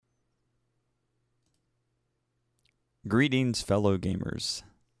Greetings, fellow gamers.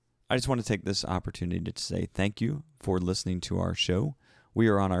 I just want to take this opportunity to say thank you for listening to our show. We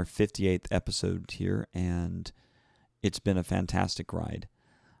are on our 58th episode here, and it's been a fantastic ride.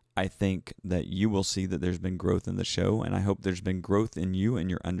 I think that you will see that there's been growth in the show, and I hope there's been growth in you and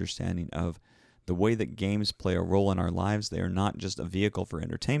your understanding of the way that games play a role in our lives. They are not just a vehicle for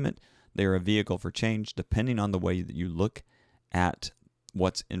entertainment, they are a vehicle for change, depending on the way that you look at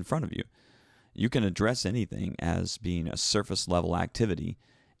what's in front of you. You can address anything as being a surface level activity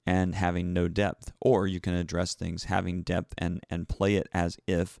and having no depth, or you can address things having depth and play it as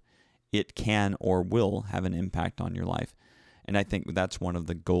if it can or will have an impact on your life. And I think that's one of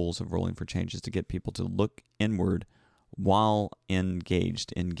the goals of Rolling for Change, is to get people to look inward while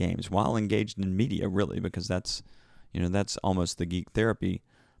engaged in games, while engaged in media, really, because that's almost the Geek Therapy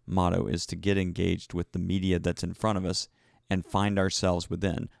motto, is to get engaged with the media that's in front of us and find ourselves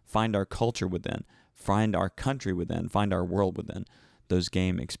within, find our culture within, find our country within, find our world within those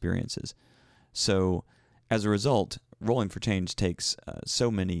game experiences. So as a result, Rolling for Change takes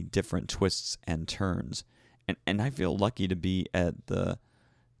so many different twists and turns. And I feel lucky to be at the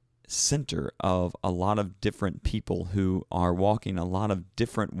center of a lot of different people who are walking a lot of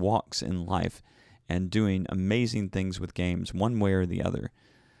different walks in life and doing amazing things with games one way or the other.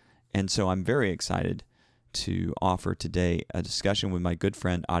 And so I'm very excited to offer today a discussion with my good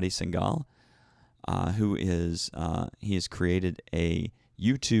friend Adi Singhal, he has created a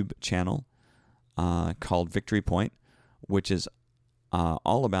YouTube channel called Victory Point, which is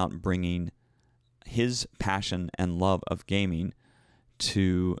all about bringing his passion and love of gaming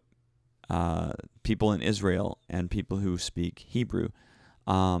to people in Israel and people who speak Hebrew.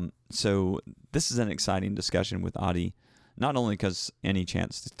 So this is an exciting discussion with Adi, not only because any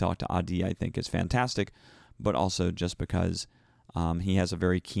chance to talk to Adi I think is fantastic, but also just because he has a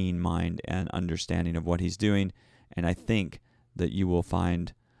very keen mind and understanding of what he's doing, and I think that you will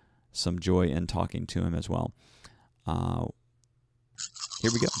find some joy in talking to him as well. Here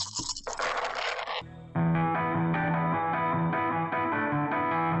we go.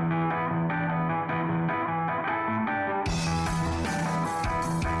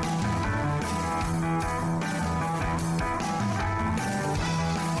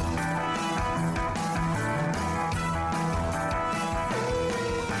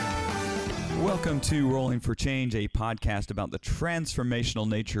 Welcome to Rolling for Change, a podcast about the transformational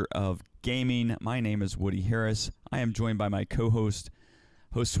nature of gaming. My name is Woody Harris. I am joined by my co-host,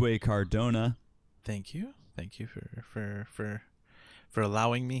 Josue Cardona. Thank you for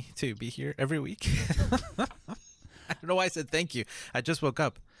allowing me to be here every week. I don't know why I said thank you. I just woke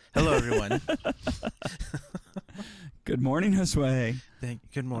up. Hello, everyone. Good morning, Josue.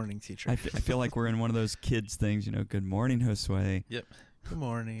 Good morning, teacher. I feel like we're in one of those kids things, Good morning, Josue. Yep. Good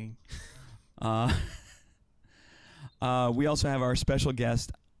morning. We also have our special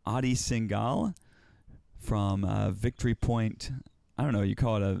guest, Adi Singhal from Victory Point. I don't know, you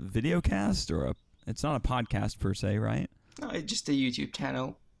call it a video cast or it's not a podcast per se, right? No, it's just a YouTube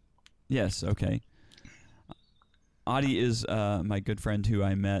channel. Yes, okay. Adi is my good friend who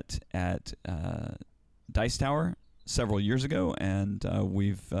I met at Dice Tower several years ago, and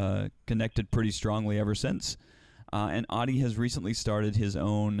we've connected pretty strongly ever since. And Adi has recently started his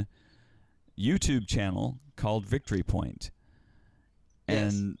own YouTube channel called Victory Point.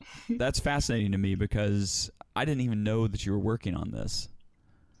 And yes. That's fascinating to me because I didn't even know that you were working on this.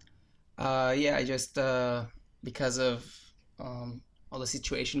 I just, because of all the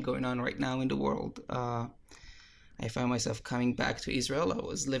situation going on right now in the world, I found myself coming back to Israel. I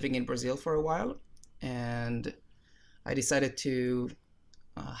was living in Brazil for a while, and I decided to,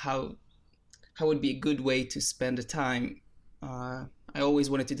 how would be a good way to spend the time. I always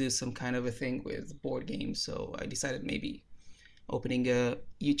wanted to do some kind of a thing with board games, so I decided maybe opening a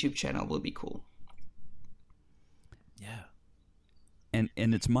YouTube channel would be cool. Yeah. And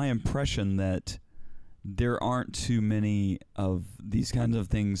it's my impression that there aren't too many of these kinds of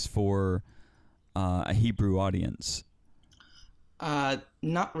things for a Hebrew audience.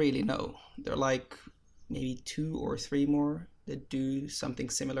 Not really, no. There are like maybe 2 or 3 more that do something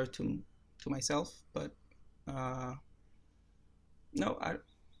similar to myself, but no,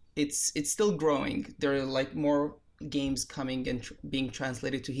 it's still growing. There are like more games coming and being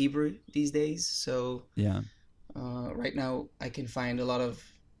translated to Hebrew these days. So yeah, right now I can find I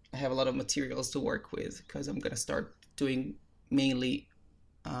have a lot of materials to work with because I'm gonna start doing mainly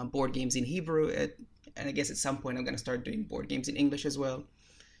board games in Hebrew, and I guess at some point I'm gonna start doing board games in English as well.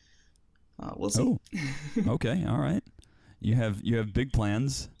 We'll see. Oh, okay, all right. You have big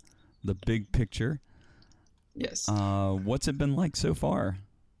plans, the big picture. Yes. What's it been like so far?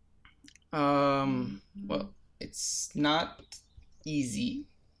 Well, it's not easy.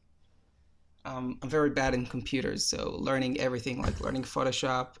 I'm very bad in computers, so learning everything, like learning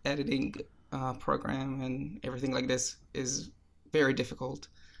Photoshop, editing program, and everything like this is very difficult.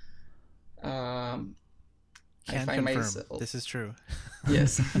 I Can find confirm myself, this is true.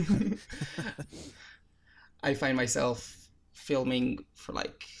 yes, I find myself filming for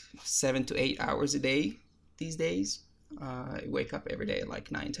like 7 to 8 hours a day these days. I wake up every day at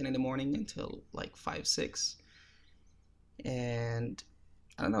like 9, 10 in the morning until like 5, 6. And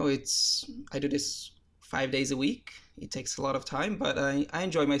I don't know, I do this 5 days a week. It takes a lot of time, but I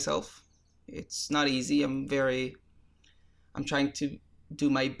enjoy myself. It's not easy. I'm trying to do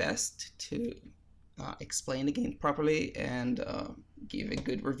my best to explain the game properly and give a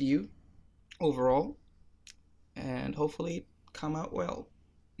good review overall, and hopefully come out well.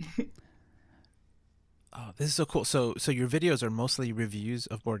 Oh, this is so cool. So your videos are mostly reviews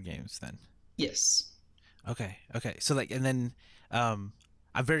of board games then? Yes. Okay. So like, and then I'm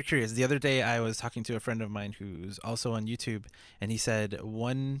very curious. The other day I was talking to a friend of mine who's also on YouTube, and he said a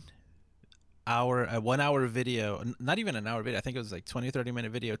 1 hour video, not even an hour video, I think it was like 20 or 30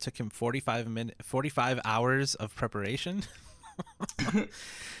 minute video, took him 45 hours of preparation.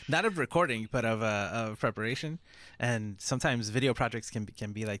 Not of recording, but of preparation. And sometimes video projects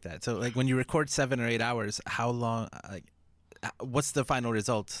can be like that. So like when you record 7 or 8 hours, how long, like what's the final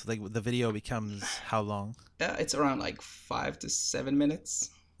result? Like the video becomes how long? It's around like 5 to 7 minutes.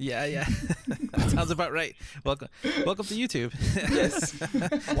 Yeah. That sounds about right. Welcome to YouTube. Yes.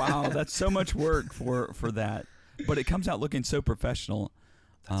 Wow, that's so much work for that, but it comes out looking so professional.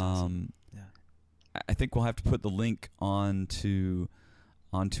 That's awesome. Yeah. I think we'll have to put the link onto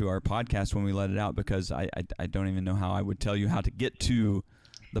our podcast when we let it out, because I don't even know how I would tell you how to get to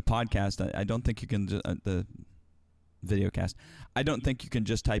the podcast. I don't think you can the video cast. I don't think you can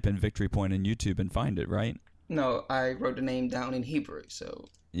just type in Victory Point in YouTube and find it, right? No, I wrote the name down in Hebrew, so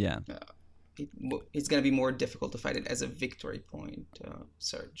yeah, it's gonna be more difficult to find it as a Victory Point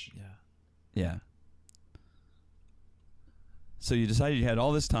search. Yeah. So you decided you had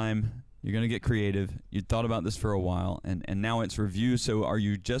all this time. You're going to get creative. You thought about this for a while, and now it's reviews. So are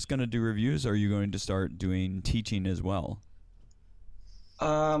you just going to do reviews, or are you going to start doing teaching as well?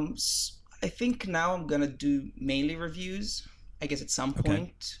 I think now I'm going to do mainly reviews. I guess at some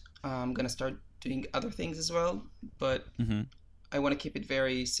point I'm going to start doing other things as well. But I want to keep it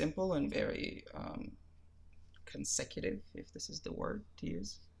very simple and very consecutive, if this is the word to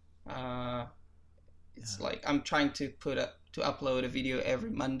use. It's like I'm trying to upload a video every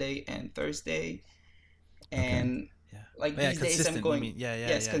Monday and Thursday, and like these days I'm going.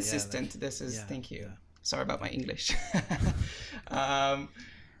 Yes, consistent. Thank you. Sorry about my English. And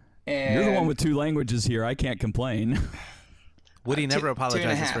you're the one with 2 languages here. I can't complain. Woody never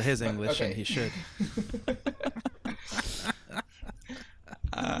apologizes for his English, and he should.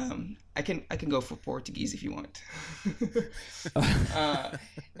 I can go for Portuguese if you want.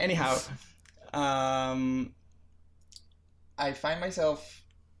 Anyhow. I find myself.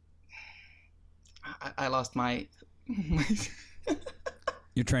 I lost my.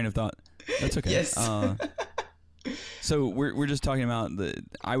 Your train of thought. That's okay. Yes. So we're just talking about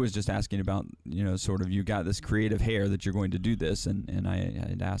I was just asking about, sort of, you got this creative hair that you're going to do this, and I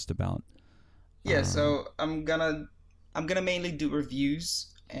had asked about. Yeah. So I'm gonna mainly do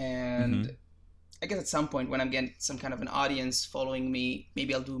reviews, and I guess at some point when I'm getting some kind of an audience following me,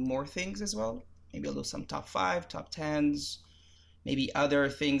 maybe I'll do more things as well. Maybe I'll do some top 5, top 10s, maybe other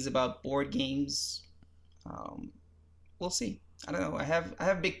things about board games. We'll see. I don't know. I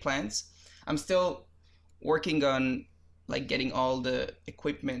have big plans. I'm still working on like getting all the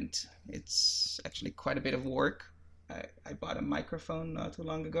equipment. It's actually quite a bit of work. I bought a microphone not too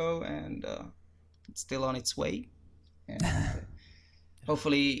long ago, and it's still on its way. And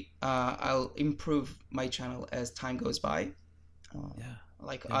hopefully I'll improve my channel as time goes by.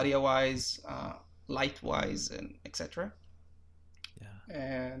 Audio-wise, light-wise, and etc. Yeah.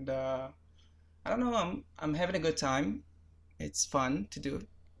 And I don't know. I'm having a good time. It's fun to do,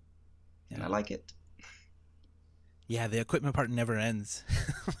 and I like it. Yeah, the equipment part never ends.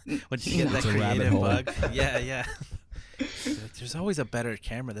 Once you get that creative bug. Yeah. There's always a better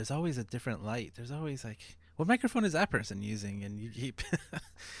camera. There's always a different light. There's always like, what microphone is that person using? And you keep.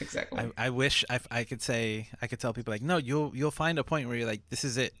 Exactly. I wish I could tell people like, no, you'll find a point where you're like, this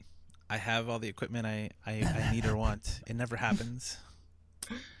is it. I have all the equipment I need or want. It never happens.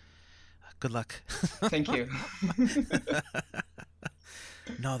 Good luck. Thank you.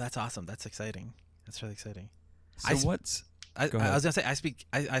 No, that's awesome. That's exciting. That's really exciting. So I was gonna say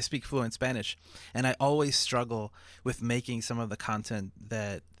I speak fluent Spanish, and I always struggle with making some of the content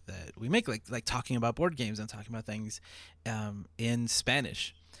that that we make, like talking about board games and talking about things in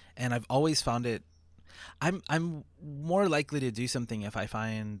Spanish. And I've always found it, I'm more likely to do something if I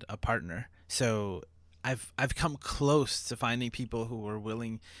find a partner. So I've come close to finding people who were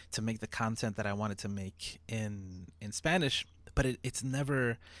willing to make the content that I wanted to make in Spanish, but it's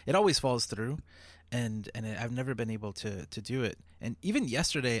never, it always falls through, and I've never been able to do it. And even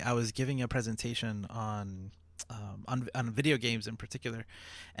yesterday, I was giving a presentation on video games in particular,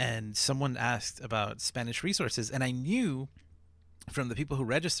 and someone asked about Spanish resources, and I knew from the people who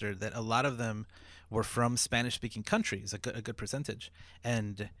registered that a lot of them were from Spanish-speaking countries, a good percentage,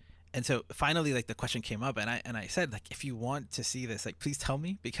 and so finally, like, the question came up, and I said, like, if you want to see this, like, please tell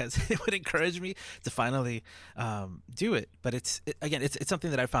me, because it would encourage me to finally do it. But it's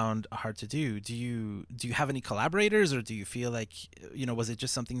something that I found hard to do. Do you have any collaborators, or do you feel like, was it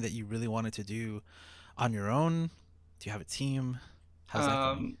just something that you really wanted to do on your own? Do you have a team? How's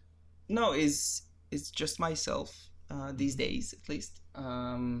that going? No, it's just myself these days, at least.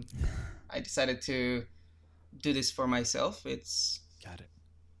 I decided to do this for myself. Got it.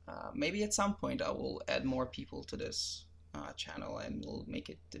 Maybe at some point I will add more people to this channel, and we'll make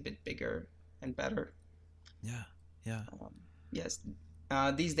it a bit bigger and better. Yeah. Yes.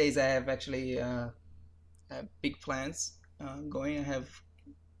 These days I have actually big plans going. I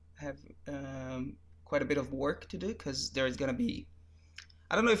have quite a bit of work to do, because there is going to be,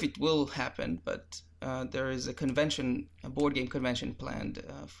 I don't know if it will happen, but there is a board game convention planned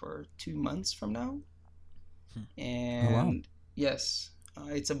for 2 months from now. And oh, wow. Yes.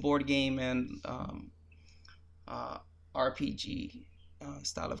 It's a board game and RPG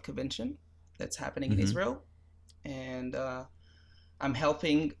style of convention that's happening in Israel, and I'm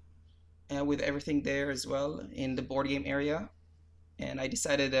helping with everything there as well in the board game area. And I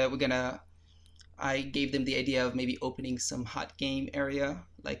decided I gave them the idea of maybe opening some hot game area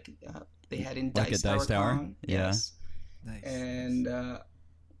like they had in like Dice Dice Tower. Con. Yeah. Yes. Nice. And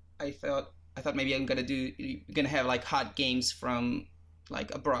I thought maybe I'm gonna have like hot games from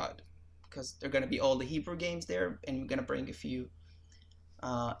like abroad, because they're gonna be all the Hebrew games there, and we're gonna bring a few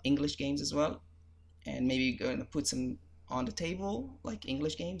English games as well, and maybe gonna put some on the table like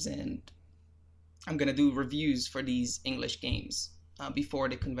English games, and I'm gonna do reviews for these English games before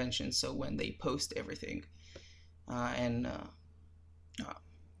the convention, so when they post everything and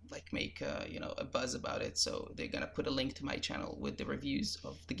like make a buzz about it, so they're gonna put a link to my channel with the reviews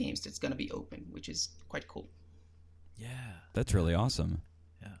of the games that's gonna be open, which is quite cool. Yeah, that's really awesome.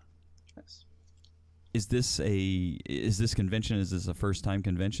 Yeah. Yes. Is this a first time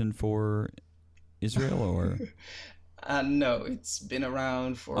convention for Israel, or? No, it's been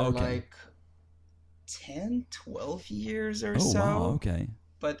around for like 10, 12 years or so. Oh, wow, okay.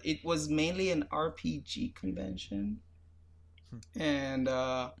 But it was mainly an RPG convention. And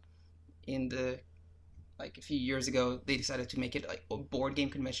in the, like a few years ago, they decided to make it like a board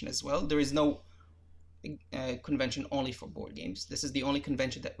game convention as well. There is no convention only for board games. This is the only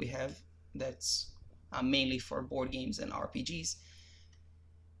convention that we have that's mainly for board games and RPGs.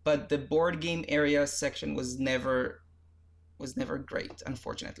 But the board game area section was never great,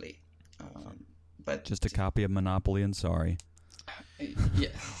 unfortunately. But just a copy of Monopoly and Sorry.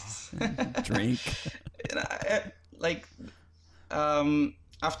 Yes. Drink.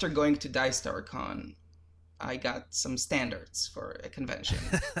 After going to Dice Tower Con, I got some standards for a convention.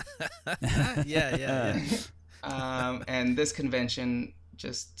 Yeah. And this convention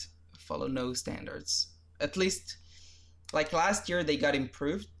just follow no standards. At least, like last year, they got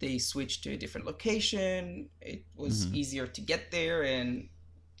improved. They switched to a different location. It was easier to get there, and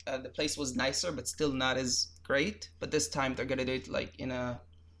the place was nicer, but still not as great. But this time, they're gonna do it like in a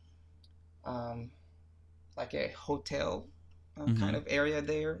hotel kind of area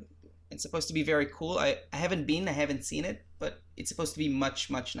there. It's supposed to be very cool. I haven't seen it, but it's supposed to be much,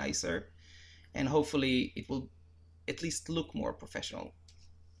 much nicer, and hopefully it will at least look more professional.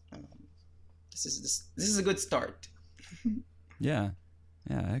 This is a good start. Yeah,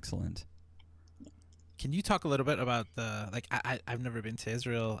 excellent. Can you talk a little bit about I've never been to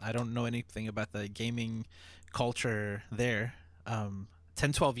Israel. I don't know anything about the gaming culture there.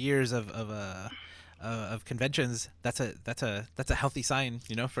 10-12 years of conventions, that's a healthy sign,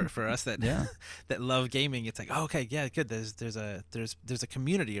 for us that that love gaming. It's like, oh, okay, yeah, good. There's a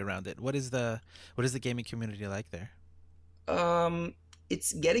community around it. What is the gaming community like there?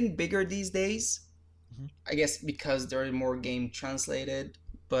 It's getting bigger these days. I guess because there are more games translated,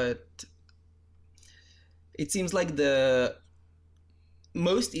 but it seems like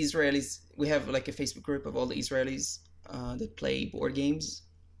most Israelis, we have like a Facebook group of all the Israelis that play board games,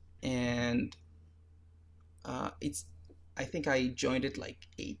 and I think I joined it like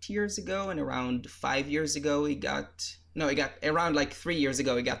 8 years ago, and around 5 years ago, it got around like 3 years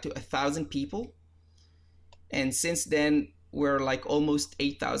ago, it got to 1,000 people, and since then we're like almost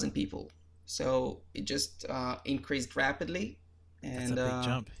 8,000 people. So it just increased rapidly, That's and a big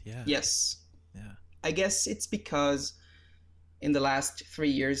jump. Yeah. yes, Yeah. I guess it's because in the last 3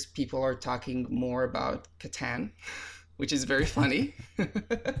 years, people are talking more about Catan, which is very funny.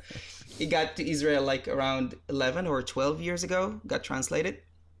 It got to Israel like around 11 or 12 years ago, got translated,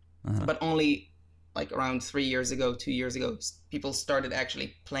 but only like around 3 years ago, 2 years ago, people started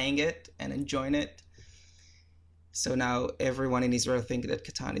actually playing it and enjoying it. So now everyone in Israel think that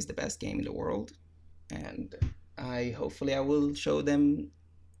Catan is the best game in the world, and hopefully I will show them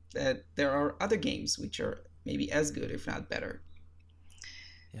that there are other games which are maybe as good, if not better.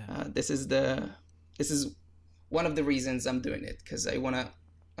 Yeah. This is one of the reasons I'm doing it, because I want to,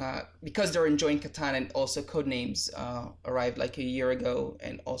 because they're enjoying Catan, and also Codenames arrived like a year ago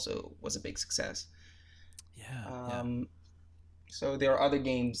and also was a big success. Yeah. So there are other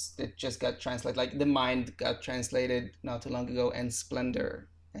games that just got translated, like The Mind got translated not too long ago, and Splendor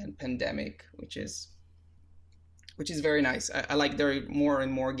and Pandemic, which is very nice. I like there are more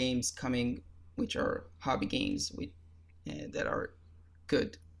and more games coming which are hobby games that are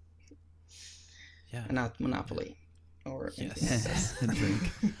good. Yeah. And not Monopoly or Yes.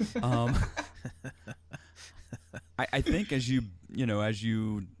 Drink. I think as you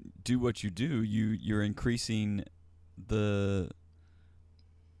do what you do, you're increasing the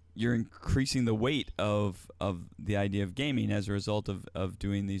weight of the idea of gaming as a result of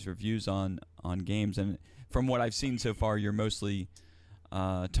doing these reviews on games. And from what I've seen so far, you're mostly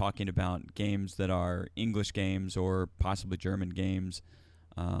talking about games that are English games or possibly German games.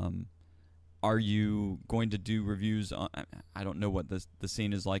 Are you going to do reviews on? I don't know what the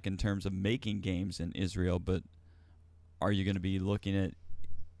scene is like in terms of making games in Israel, but are you going to be looking at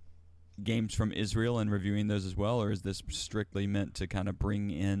games from Israel and reviewing those as well, or is this strictly meant to kind of bring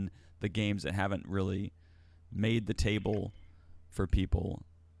in the games that haven't really made the table for people?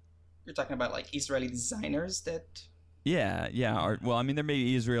 You're talking about like Israeli designers that... Yeah. Well, I mean, there may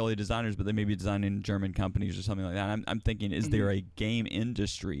be Israeli designers, but they may be designing German companies or something like that. I'm thinking, is there a game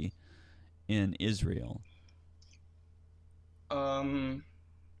industry in Israel? I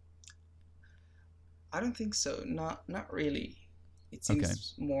don't think so. Not really. It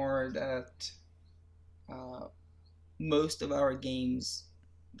seems more that most of our games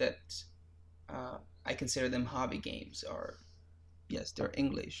that I consider them hobby games are, yes, they're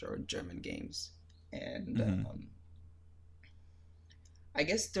English or German games, and I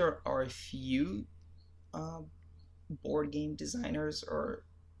guess there are a few board game designers or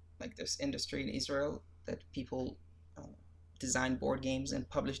like this industry in Israel that people design board games and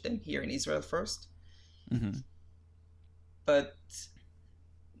publish them here in Israel first. But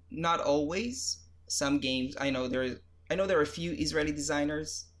not always. Some games, I know there are a few Israeli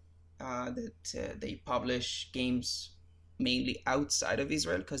designers that they publish games mainly outside of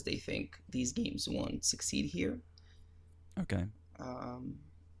Israel because they think these games won't succeed here. Okay.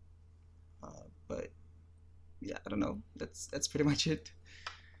 But yeah, I don't know. That's pretty much it.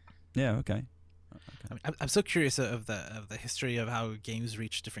 Yeah. Okay. I mean, I'm so curious of the history of how games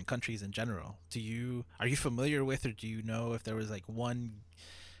reach different countries in general. Are you familiar with, or do you know if there was like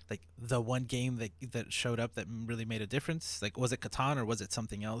the one game that showed up that really made a difference? Like, was it Catan or was it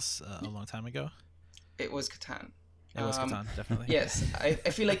something else a long time ago? It was Catan. It was Catan, definitely. Yes, I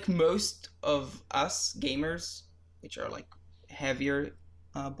feel like most of us gamers, which are like heavier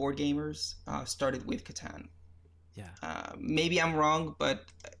board gamers, started with Catan. Yeah. Maybe I'm wrong,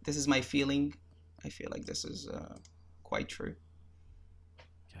 but this is my feeling. I feel like this is quite true.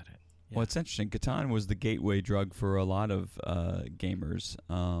 Got it. Yeah. Well, it's interesting. Catan was the gateway drug for a lot of gamers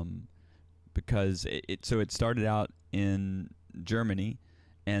because it started out in Germany,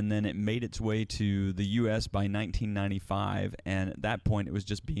 and then it made its way to the U.S. by 1995, and at that point it was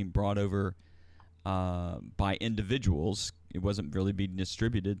just being brought over by individuals. It wasn't really being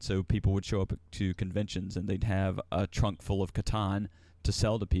distributed, so people would show up to conventions and they'd have a trunk full of Catan to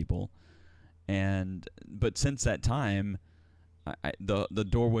sell to people. But since that time, the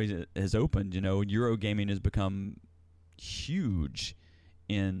doorway has opened. Eurogaming has become huge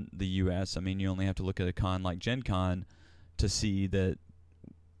in the U.S. I mean, you only have to look at a con like Gen Con to see that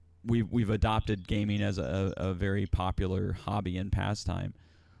we've adopted gaming as a very popular hobby and pastime.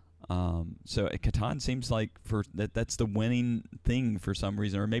 So Catan seems like that's the winning thing for some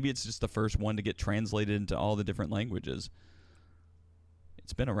reason, or maybe it's just the first one to get translated into all the different languages.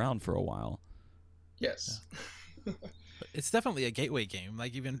 It's been around for a while. Yes. Yeah. It's definitely a gateway game.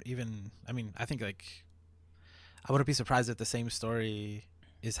 Like even I mean, I think like I wouldn't be surprised if the same story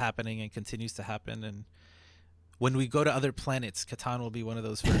is happening and continues to happen. And when we go to other planets, Catan will be one of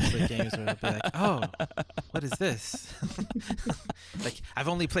those first games where it'll be like, oh, what is this? Like, I've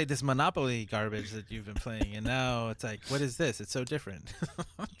only played this Monopoly garbage that you've been playing, and now it's like, what is this? It's so different.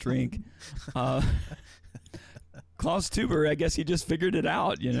 Drink. Klaus Tuber, I guess he just figured it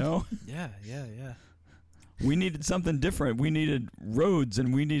out, you know? Yeah. We needed something different. We needed roads,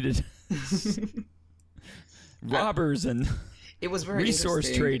 and we needed robbers and It was very resource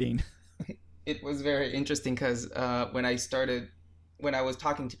interesting. trading. It was very interesting because when I was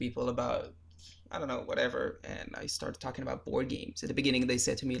talking to people about, I don't know, whatever, and I started talking about board games. At the beginning, they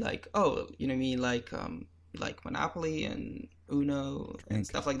said to me like, "Oh, you know me, like Monopoly and Uno and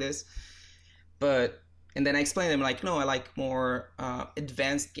stuff like this." And then I explained to them like, "No, I like more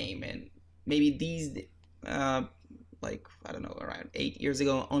advanced game, and maybe these, like I don't know, around 8 years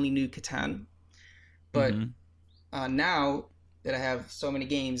ago, only knew Catan, but now." That I have so many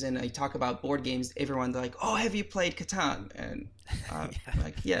games and I talk about board games, everyone's like, "Oh, have you played Catan?" And I'm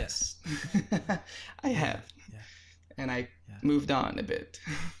like, "Yes, I have." Yeah. And I moved on a bit.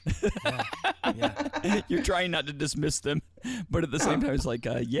 You're trying not to dismiss them, but at the same time, it's like,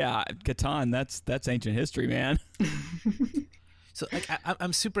 Catan, that's ancient history, man. So like,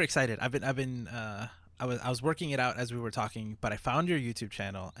 I'm super excited. I was working it out as we were talking, but I found your YouTube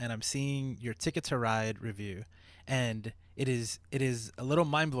channel and I'm seeing your Ticket to Ride review, and it is a little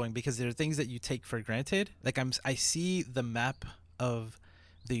mind blowing because there are things that you take for granted. Like I see the map of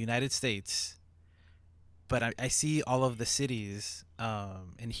the United States, but I see all of the cities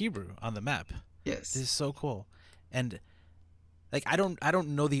in Hebrew on the map. Yes, this is so cool, and like I don't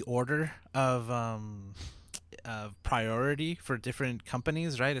know the order of priority for different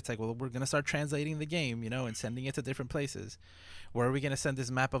companies, right? It's like, well, we're gonna start translating the game, and sending it to different places. Where are we gonna send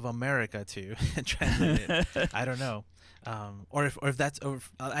this map of America to and translate it? I don't know. Or if that's,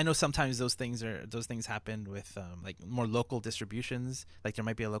 I know sometimes those things happen with like more local distributions. Like there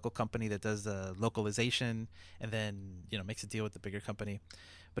might be a local company that does the localization and then makes a deal with the bigger company.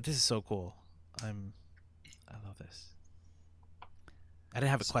 But this is so cool. I love this. I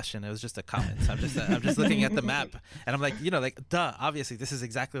didn't have a question. It was just a comment. I'm just looking at the map, and I'm like, duh. Obviously, this is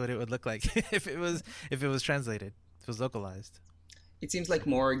exactly what it would look like if it was translated, if it was localized. It seems like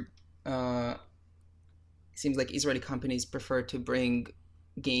more. It seems like Israeli companies prefer to bring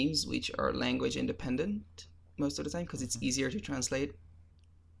games which are language independent most of the time because it's easier to translate.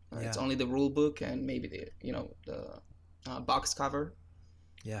 It's only the rule book and maybe the box cover.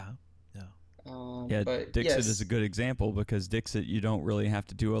 Yeah. But Dixit is a good example because Dixit, you don't really have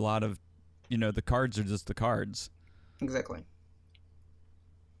to do a lot of, the cards are just the cards. Exactly.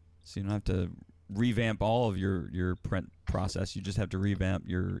 So you don't have to revamp all of your print process. You just have to revamp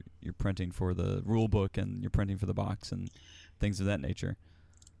your printing for the rule book and your printing for the box and things of that nature.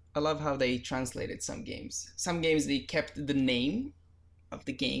 I love how they translated some games. Some games they kept the name of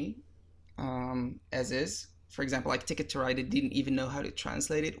the game as is. For example, like Ticket to Ride, they didn't even know how to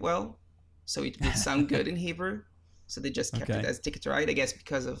translate it well. So it would sound good in Hebrew. So they just kept it as Ticket to Ride, I guess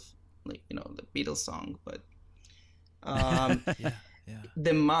because of the Beatles song. But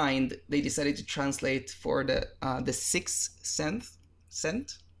The Mind, they decided to translate for the Sixth Sense.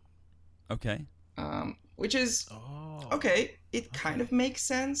 Okay. Which is okay. It kind of makes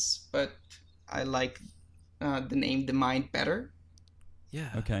sense, but I like the name The Mind better.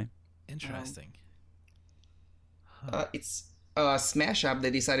 Yeah. Okay. Interesting. It's Smash Up. They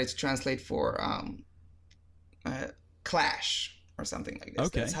decided to translate for Clash or something like this.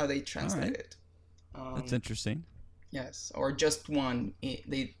 Okay. That's how they translate it. That's interesting. Yes, or just one.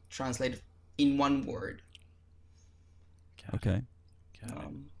 They translate in one word. Okay.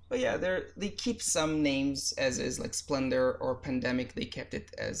 But yeah, they keep some names as is, like Splendor or Pandemic. They kept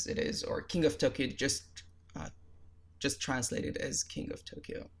it as it is, or King of Tokyo just translated as King of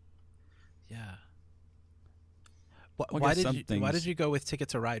Tokyo. Yeah. Why did you go with Ticket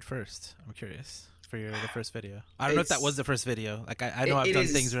to Ride first? I'm curious for the first video. I don't know if that was the first video. Like I know I've done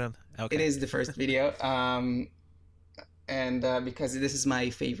things around. Okay. It is the first video. And because this is my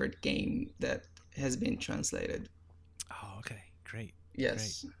favorite game that has been translated. Oh, okay, great.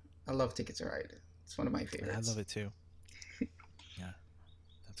 Yes, great. I love Ticket to Ride. It's one of my favorites. I love it too. Yeah,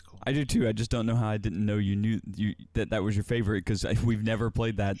 that's cool. I do too. I just don't know how I didn't know you knew that was your favorite because we've never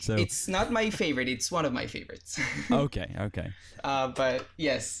played that. So it's not my favorite. It's one of my favorites. Okay. But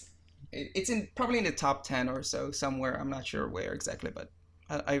yes, it's probably in the top 10 or so somewhere. I'm not sure where exactly, but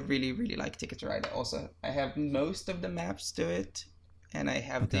I really, really like Ticket to Ride. Also, I have most of the maps to it, and I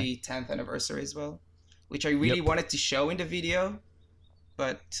have the 10th anniversary as well, which I really wanted to show in the video,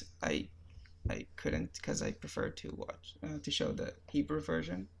 but I I couldn't because I prefer to watch to show the Hebrew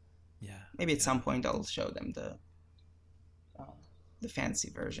version. Yeah. Maybe at some point I'll show them the fancy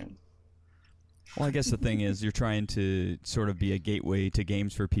version. Well, I guess the thing is you're trying to sort of be a gateway to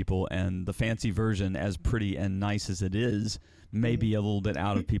games for people, and the fancy version, as pretty and nice as it is, may be a little bit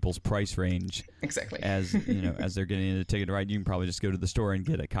out of people's price range. Exactly. As you know, as they're getting into Ticket to Ride, you can probably just go to the store and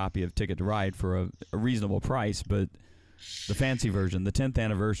get a copy of Ticket to Ride for a reasonable price. But the fancy version, the 10th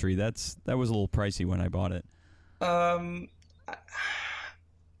anniversary, that was a little pricey when I bought it.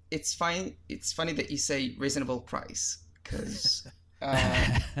 It's fine. It's funny that you say reasonable price because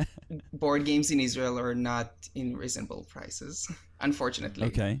board games in Israel are not in reasonable prices, unfortunately.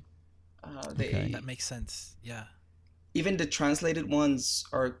 Okay. That makes sense. Yeah. Even the translated ones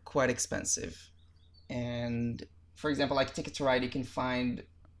are quite expensive. And for example, like Ticket to Ride, you can find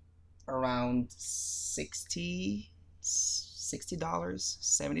around $60,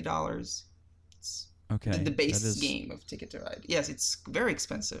 $70. Okay. The base game of Ticket to Ride. Yes, it's very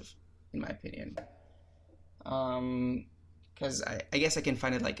expensive, in my opinion. Because I guess I can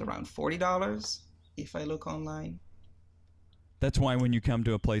find it like around $40 if I look online. That's why when you come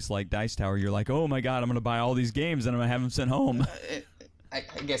to a place like Dice Tower, you're like, oh my God, I'm going to buy all these games and I'm going to have them sent home. I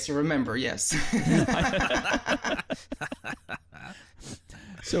guess you remember, yes.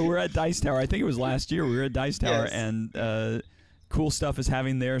 So we're at Dice Tower. I think it was last year. We were at Dice Tower, Yes. and Cool Stuff is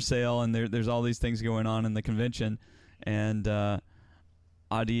having their sale, and there's all these things going on in the convention. And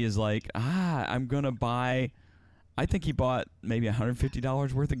Adi is like, I'm going to buy... I think he bought maybe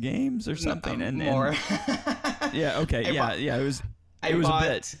 $150 worth of games or something. More. Yeah, okay. It was a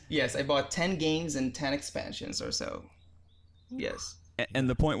bit. Yes, I bought 10 games and 10 expansions or so. Yes. And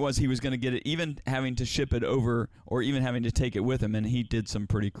the point was he was going to get it, even having to ship it over or even having to take it with him, and he did some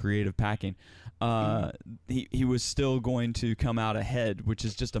pretty creative packing. He was still going to come out ahead, which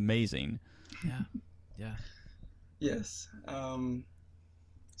is just amazing. Yeah. Yes.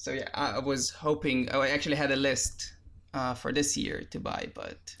 So yeah, I was hoping. I actually had a list for this year to buy,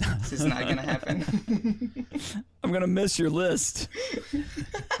 but this is not gonna happen. I'm gonna miss your list.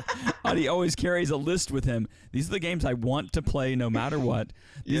 Adi always carries a list with him. These are the games I want to play no matter what.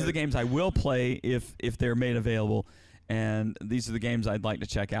 These are the games I will play if they're made available, and these are the games I'd like to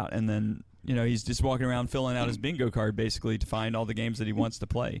check out. And then he's just walking around filling out his bingo card basically to find all the games that he wants to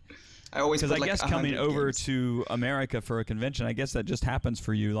play. I always because put I guess like coming 100 over games. to America for a convention, I guess that just happens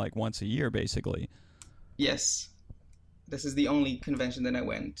for you like once a year, basically. Yes. This is the only convention that I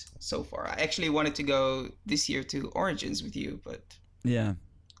went so far. I actually wanted to go this year to Origins with you, but Yeah.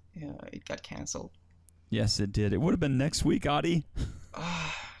 it got canceled. Yes, it did. It would have been next week, Adi.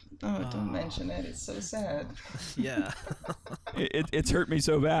 No, don't mention it. It's so sad. Yeah. It's hurt me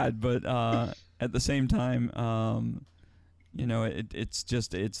so bad, but at the same time,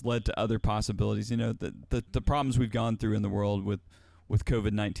 it's led to other possibilities. The problems we've gone through in the world with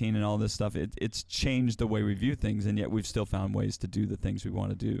COVID-19 and all this stuff, it's changed the way we view things, and yet we've still found ways to do the things we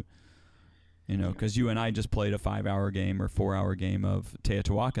want to do. Because you and I just played a 5-hour game or 4-hour game of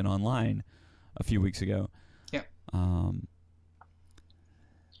Teotihuacan online a few weeks ago. Yeah.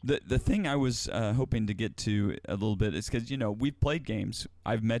 The thing I was hoping to get to a little bit is because, we've played games.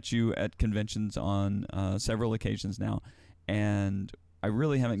 I've met you at conventions on several occasions now, and I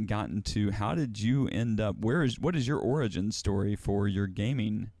really haven't gotten to how did you end up, what is your origin story for your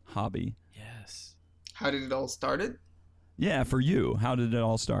gaming hobby? Yes. How did it all started? Yeah, for you. How did it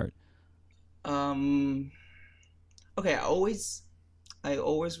all start? Okay, I always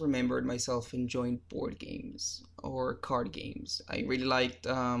remembered myself enjoying board games or card games. I really liked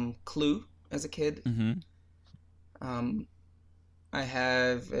Clue as a kid. Mm-hmm. I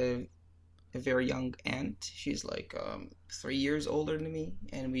have a very young aunt. She's like 3 years older than me,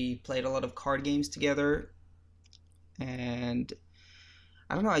 and we played a lot of card games together. And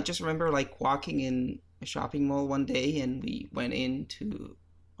I don't know, I just remember like walking in a shopping mall one day, and we went into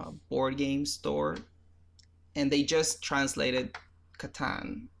a board game store, and they just translated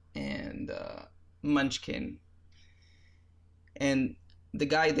Catan and Munchkin, and the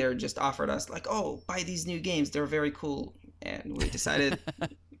guy there just offered us like, oh, buy these new games, they're very cool. And we decided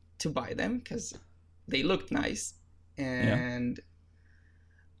to buy them because they looked nice. And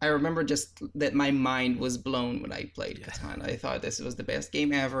I remember just that my mind was blown when I played Catan. I thought this was the best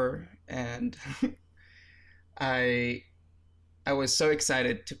game ever, and I was so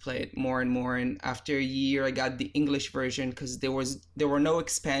excited to play it more and more. And after a year, I got the English version because there were no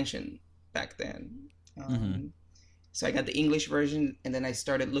expansion back then. So I got the English version, and then I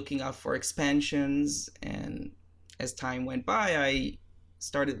started looking up for expansions. And as time went by, I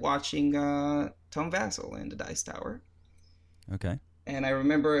started watching Tom Vassell in the Dice Tower. Okay. And I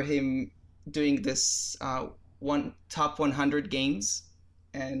remember him doing this one top 100 games,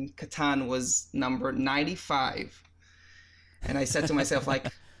 and Catan was number 95. And I said to myself, like,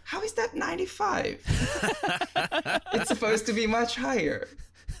 how is that 95? It's supposed to be much higher.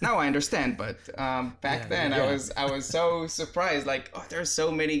 Now I understand, but back then I was so surprised. Like, oh, there's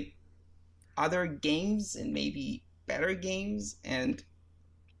so many other games and maybe better games, and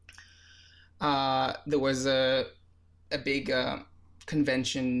there was a big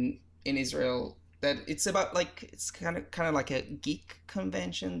convention in Israel that it's about, like, it's kind of like a geek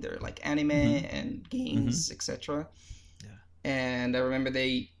convention. There are like anime and games, etc. Yeah. And I remember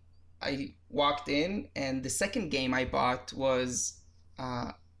I walked in, and the second game I bought was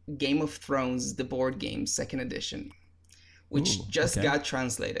Game of Thrones, the board game, second edition, which got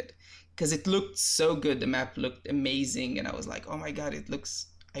translated, because it looked so good. The map looked amazing, and I was like, oh my god, it looks.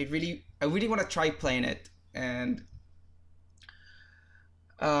 I really want to try playing it, and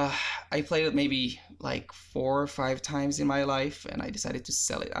I played it maybe like 4 or 5 times in my life, and I decided to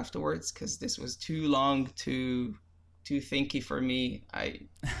sell it afterwards because this was too long, too thinky for me.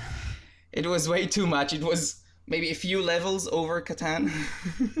 It was way too much. It was maybe a few levels over Catan.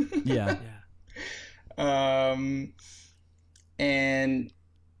 Yeah. And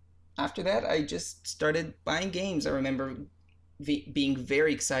after that, I just started buying games. I remember being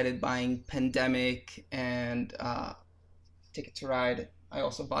very excited buying Pandemic and Ticket to Ride. I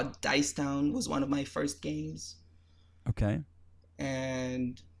also bought Dice Town, was one of my first games. Okay.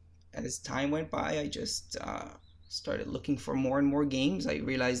 And as time went by, I just started looking for more and more games. I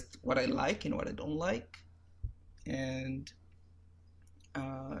realized what I like and what I don't like. And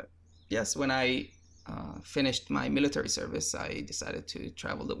yes, when I finished my military service, I decided to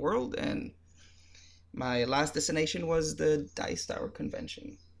travel the world, and my last destination was the Dice Tower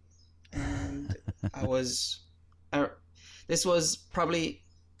convention. And this was probably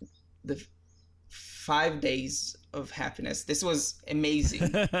the 5 days of happiness. This was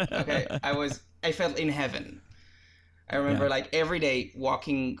amazing. Okay, I felt in heaven. I remember like every day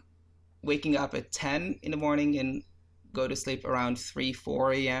waking up at 10 in the morning and go to sleep around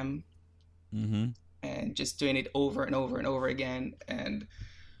 4 a.m. And just doing it over and over and over again. And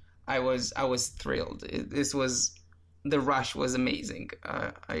I was thrilled. The rush was amazing.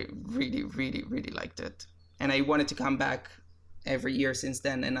 I really, really, really liked it. And I wanted to come back every year since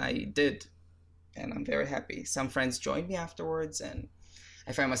then, and I did. And I'm very happy. Some friends joined me afterwards, and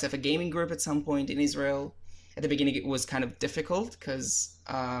I found myself a gaming group at some point in Israel. At the beginning, it was kind of difficult because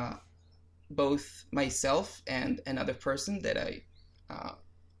both myself and another person that I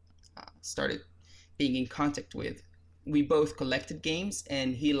started being in contact with, we both collected games,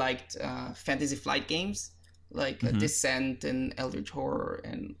 and he liked Fantasy Flight games like Descent and Eldritch Horror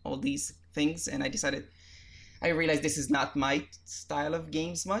and all these things. And I realized this is not my style of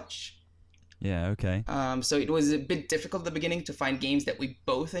games much. Yeah, okay. So it was a bit difficult at the beginning to find games that we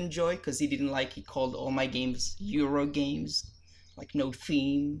both enjoy, because he called all my games Euro games, like no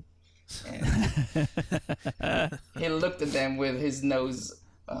theme. And he looked at them with his nose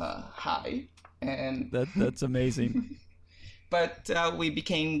high. And that's amazing. But we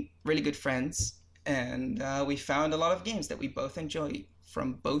became really good friends, and we found a lot of games that we both enjoy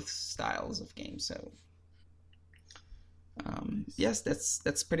from both styles of games. So yes,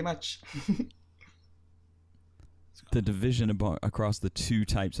 that's pretty much. The division across the two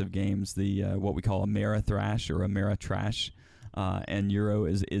types of games, the what we call Amerithrash or Ameritrash, and Euro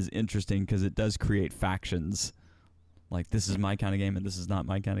is interesting because it does create factions. Like, this is my kind of game and this is not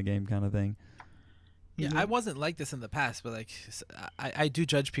my kind of game, kind of thing. Yeah, I wasn't like this in the past, but like I do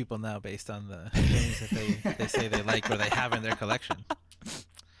judge people now based on the games that they say they like or they have in their collection.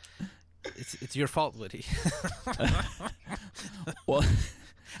 It's your fault, Woody. Well,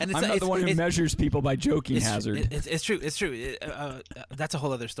 and I'm not the one who measures people by joking hazard. It's true. That's a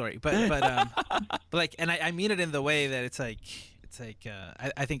whole other story. But like, and I mean it in the way that it's like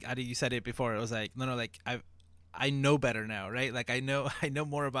I think Adi, you said it before. It was like no, like I know better now, right? Like I know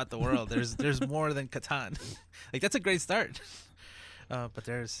more about the world. There's more than Catan. Like, that's a great start. But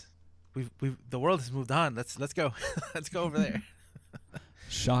the world has moved on. Let's go. Let's go over there.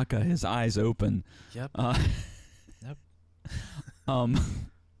 Shaka, his eyes open. Yep. Yep.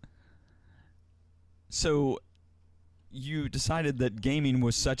 So you decided that gaming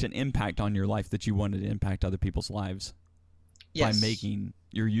was such an impact on your life that you wanted to impact other people's lives by making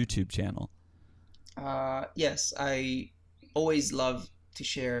your YouTube channel. Yes, I always love to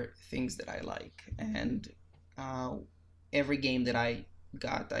share things that I like, and every game that I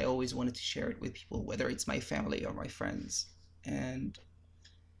got, I always wanted to share it with people, whether it's my family or my friends. And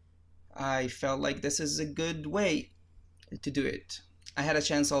I felt like this is a good way to do it. I had a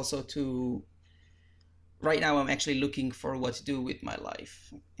chance also to. Right now, I'm actually looking for what to do with my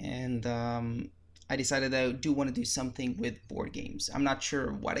life, and I decided I do want to do something with board games. I'm not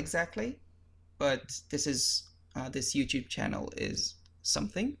sure what exactly, but this YouTube channel is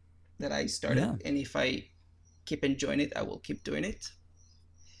something that I started, Yeah. and if I keep enjoying it, I will keep doing it.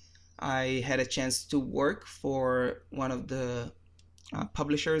 I had a chance to work for one of the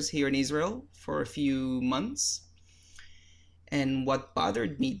publishers here in Israel for a few months. And what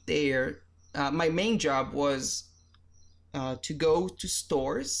bothered me there, my main job was to go to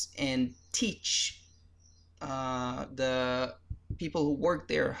stores and teach the people who work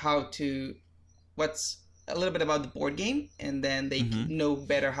there what's a little bit about the board game, and then they know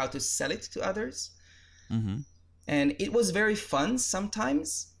better how to sell it to others. And it was very fun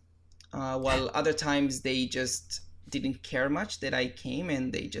sometimes, while other times they just didn't care much that I came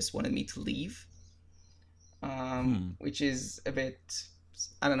and they just wanted me to leave, which is a bit,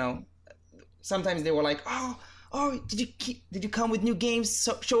 I don't know. Sometimes they were like, oh, did you come with new games?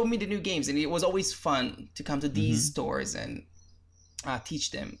 Show me the new games. And it was always fun to come to these stores and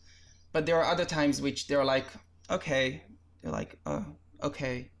teach them. But there are other times which they're like, okay, they're like, oh,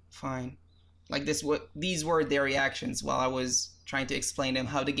 okay, fine. Like these were their reactions while I was trying to explain them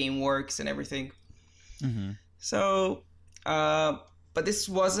how the game works and everything. So, but this is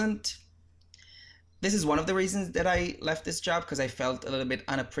one of the reasons that I left this job, because I felt a little bit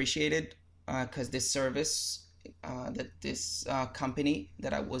unappreciated, because this service that this company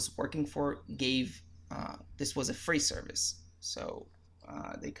that I was working for gave, this was a free service. So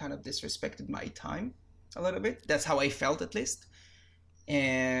they kind of disrespected my time a little bit. That's how I felt, at least.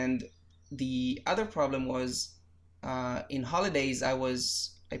 And the other problem was in holidays,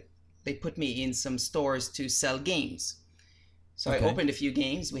 they put me in some stores to sell games. So I opened a few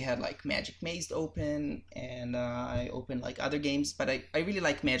games. We had like Magic Maze open, and I opened like other games, but I really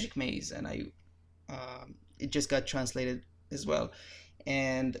like Magic Maze, and it just got translated as well.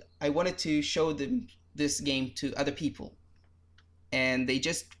 And I wanted to show them this game to other people, and they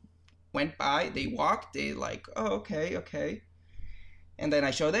just went by, they walked, they like, oh, okay. And then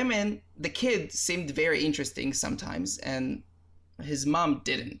I show them, and the kid seemed very interesting sometimes, and his mom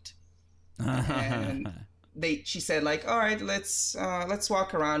didn't. And she said like, all right, let's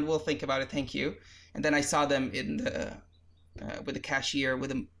walk around, we'll think about it, thank you. And then I saw them with the cashier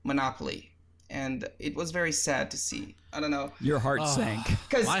with a Monopoly, and it was very sad to see. I don't know, your heart sank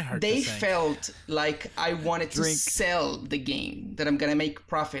because they felt like I wanted to sell the game, that I'm gonna make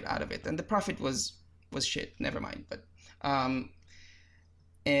profit out of it, and the profit was shit, never mind. But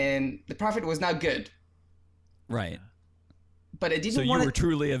and the profit was not good, right? But I didn't so you were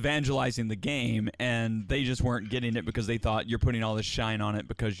truly evangelizing the game, and they just weren't getting it because they thought you're putting all this shine on it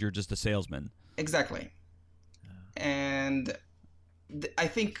because you're just a salesman. Exactly. And I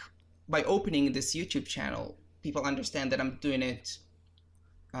think by opening this YouTube channel, people understand that I'm doing it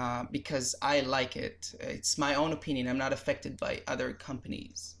because I like it. It's my own opinion. I'm not affected by other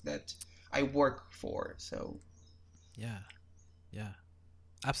companies that I work for. So yeah,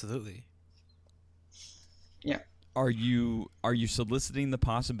 absolutely. Yeah. Are you soliciting the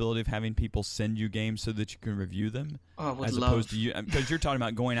possibility of having people send you games so that you can review them? Oh, I would as love. Opposed to you, because you're talking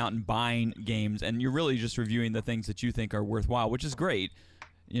about going out and buying games, and you're really just reviewing the things that you think are worthwhile, which is great.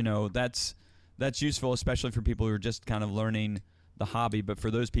 You know, that's useful, especially for people who are just kind of learning the hobby. But for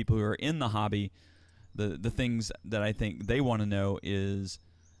those people who are in the hobby, the things that I think they want to know is,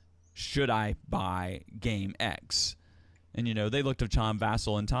 should I buy game X? And, you know, they looked at Tom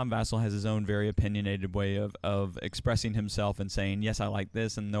Vassell, and Tom Vassell has his own very opinionated way of expressing himself and saying, yes, I like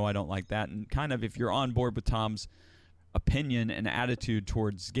this, and no, I don't like that. And kind of, if you're on board with Tom's opinion and attitude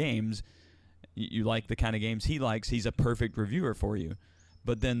towards games, you like the kind of games he likes, he's a perfect reviewer for you.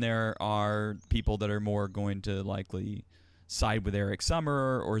 But then there are people that are more going to likely side with Eric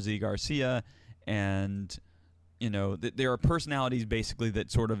Summer or Z Garcia, and you know, there are personalities basically that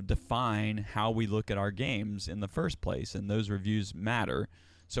sort of define how we look at our games in the first place, and those reviews matter.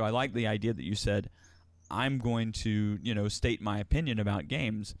 So I like the idea that you said, I'm going to, you know, state my opinion about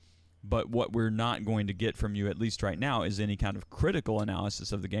games, but what we're not going to get from you, at least right now, is any kind of critical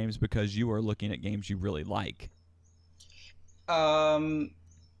analysis of the games, because you are looking at games you really like.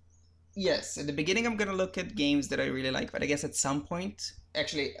 Yes, at the beginning I'm gonna look at games that I really like, but I guess at some point,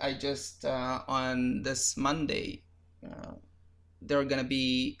 actually, I just on this Monday, I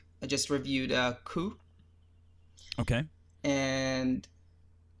just reviewed Coup. Okay. And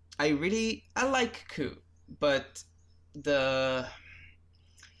I like Coup, but the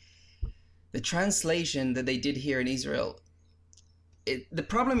translation that they did here in Israel, the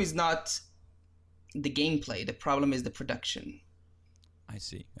problem is not the gameplay, the problem is the production. I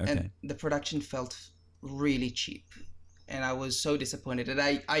see. Okay. And the production felt really cheap, and I was so disappointed. And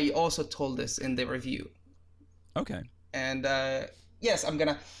I also told this in the review. Okay. And yes, I'm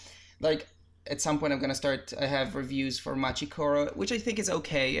gonna, like, at some point I'm gonna start. I have reviews for Machikoro, which I think is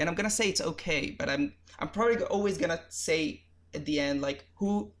okay, and I'm gonna say it's okay, but I'm probably always gonna say at the end, like,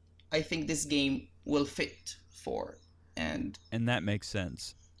 who I think this game will fit for. And that makes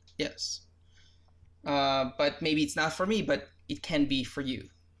sense. yes, but maybe it's not for me, but it can be for you.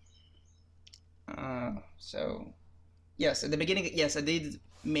 So yes, at the beginning, yes, I did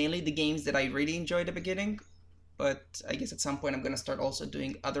mainly the games that I really enjoyed at the beginning, but I guess at some point I'm gonna start also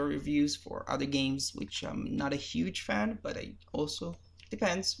doing other reviews for other games which I'm not a huge fan, but I also,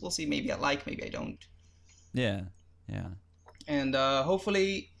 depends. We'll see. Maybe I like, maybe I don't. Yeah. And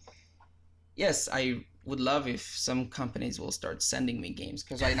hopefully, yes, I would love if some companies will start sending me games,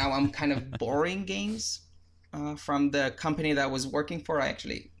 because right now I'm kind of boring games. From the company that I was working for, I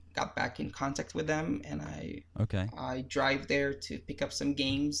actually got back in contact with them, and I drive there to pick up some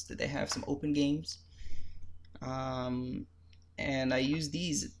games that they have, some open games. And I use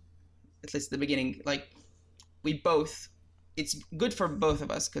these, at least at the beginning, like, it's good for both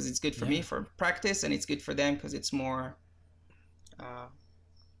of us, because it's good for me for practice, and it's good for them because it's more,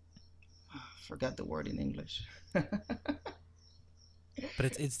 forgot the word in English.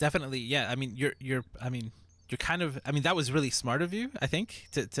 But it's definitely, yeah. I mean, you're kind of, I mean, that was really smart of you, I think,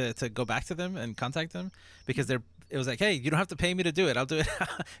 to go back to them and contact them, because it was like, hey, you don't have to pay me to do it. I'll do it.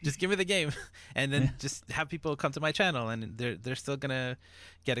 Just give me the game, and then just have people come to my channel, and they're still gonna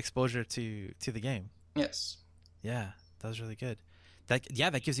get exposure to the game. Yes. Yeah, that was really good. That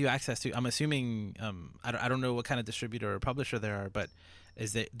gives you access to. I'm assuming. I don't know what kind of distributor or publisher there are, but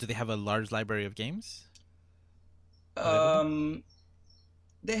do they have a large library of games?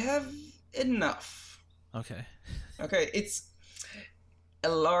 They have enough. Okay. Okay, it's a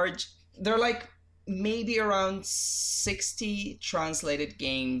large. They're like maybe around 60 translated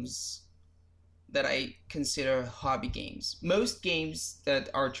games that I consider hobby games. Most games that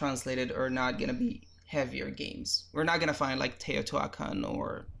are translated are not gonna be heavier games. We're not gonna find like Teotihuacan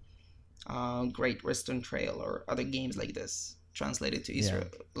or Great Western Trail or other games like this translated to Israel,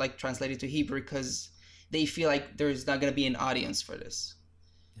 like translated to Hebrew, because they feel like there's not gonna be an audience for this.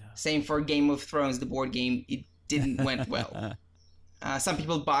 Yeah. Same for Game of Thrones, the board game. It didn't went well. Some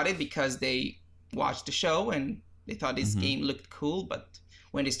people bought it because they watched the show and they thought this game looked cool, but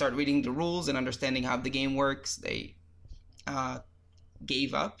when they start reading the rules and understanding how the game works, they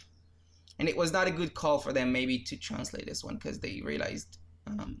gave up. And it was not a good call for them maybe to translate this one, because they realized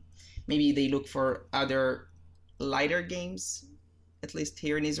maybe they look for other lighter games, at least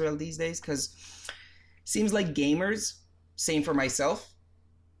here in Israel these days, because seems like gamers, same for myself,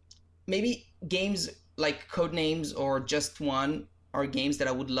 maybe games like Codenames or Just One are games that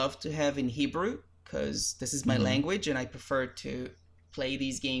I would love to have in Hebrew, because this is my language and I prefer to play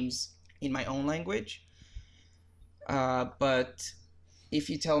these games in my own language. But if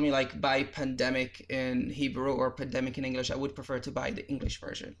you tell me like buy Pandemic in Hebrew or Pandemic in English, I would prefer to buy the English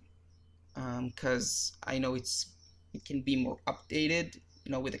version, because I know it can be more updated,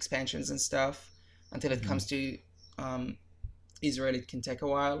 with expansions and stuff. Until it comes to Israel, it can take a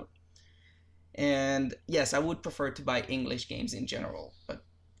while. And yes, I would prefer to buy English games in general, but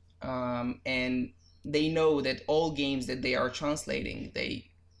and they know that all games that they are translating,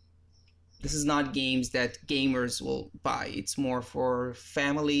 this is not games that gamers will buy. It's more for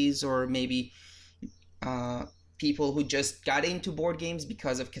families or maybe people who just got into board games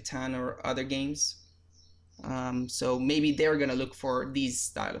because of Catan or other games. So maybe they're gonna look for these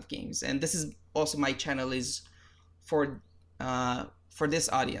style of games. And this is also, my channel is for this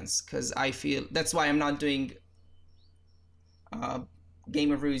audience, because I feel that's why I'm not doing game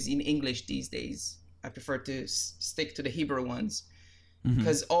reviews in English these days. I prefer to stick to the Hebrew ones,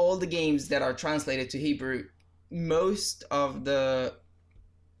 because all the games that are translated to Hebrew, most of the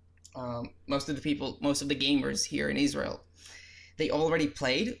gamers here in Israel, they already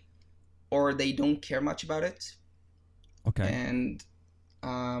played or they don't care much about it. Okay. And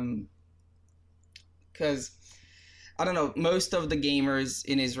because I don't know, most of the gamers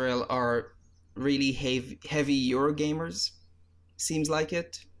in Israel are really heavy Euro gamers. Seems like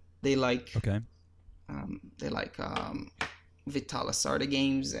it. They like Vital Lacerda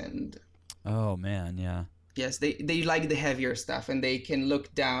games, and oh man, yeah. Yes, they like the heavier stuff, and they can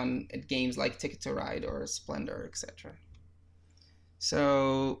look down at games like Ticket to Ride or Splendor, etc.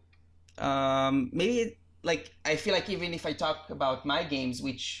 So maybe like I feel like even if I talk about my games,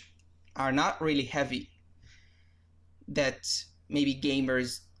 which are not really heavy, that maybe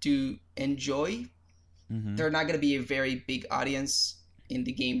gamers do enjoy, they're not going to be a very big audience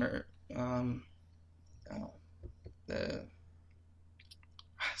indie gamer. The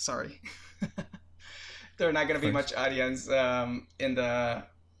sorry, there are not gonna be much audience in the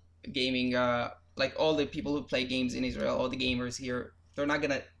gaming. Like all the people who play games in Israel, all the gamers here, they're not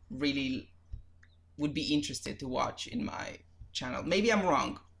gonna really would be interested to watch in my channel. Maybe I'm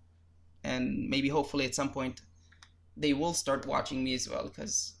wrong, and maybe hopefully at some point they will start watching me as well,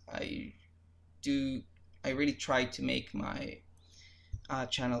 because I really try to make my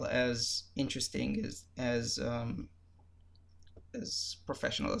channel as interesting as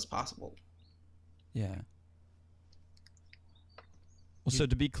professional as possible. Yeah. Well, so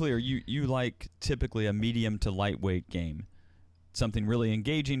to be clear, you like typically a medium to lightweight game, something really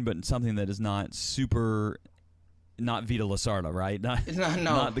engaging, but something that is not super, not Vita Lasarda, right? Not, No.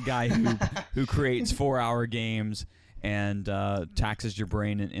 Not the guy who creates 4-hour games and taxes your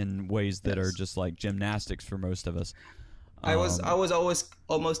brain in ways that are just like gymnastics for most of us. I was always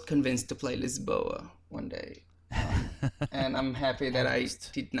almost convinced to play Lisboa one day, and I'm happy that I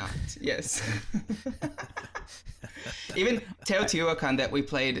did not. Yes. Even Teotihuacan that we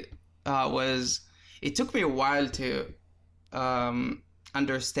played it took me a while to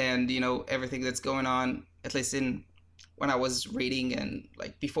understand, everything that's going on, at least when I was reading and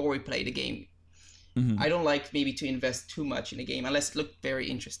like before we played the game. Mm-hmm. I don't like maybe to invest too much in a game unless it looked very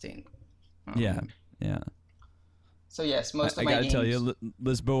interesting. Yeah. So yes, most of my games. I gotta games... tell you,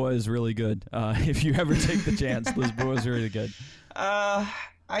 Lisboa is really good. If you ever take the chance, Lisboa is really good. I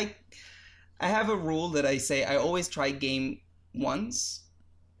have a rule that I say I always try game once,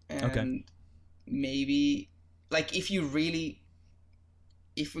 and maybe like if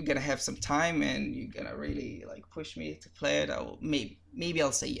we're gonna have some time and you're gonna really like push me to play it, maybe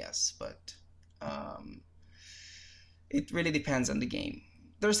I'll say yes, but it really depends on the game.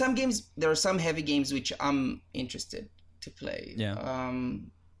 There are some heavy games which I'm interested to play. Yeah.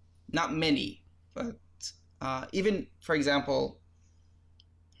 Not many, but even for example,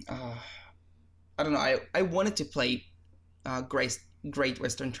 I don't know. I wanted to play Great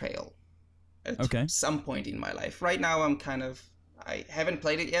Western Trail at some point in my life. Right now, I haven't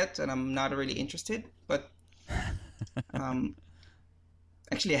played it yet, and I'm not really interested. But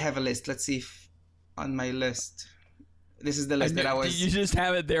actually, I have a list. Let's see if on my list. This is the list that I was... You just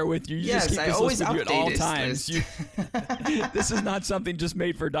have it there with you. Yes, just keep I this always list with you at all update this times. list. This is not something just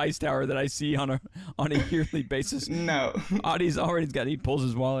made for Dice Tower that I see on a yearly basis. No. Audie's already he pulls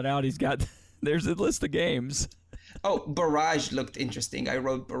his wallet out. There's a list of games. Oh, Barrage looked interesting. I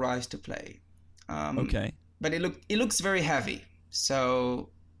wrote Barrage to play. But it looks very heavy.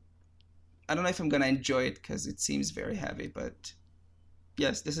 So I don't know if I'm gonna enjoy it because it seems very heavy. But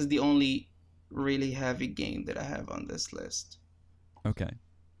yes, this is the only really heavy game that I have on this list. Okay.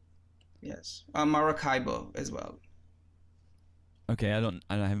 Yes, Maracaibo as well. Okay, I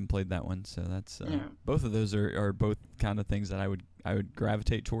haven't played that one, so that's both of those are both kind of things that I would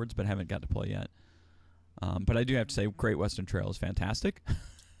gravitate towards, but haven't got to play yet. But I do have to say, Great Western Trail is fantastic.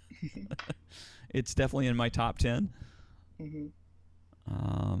 It's definitely in my top 10.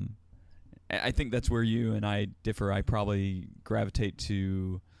 Mm-hmm. I think that's where you and I differ. I probably gravitate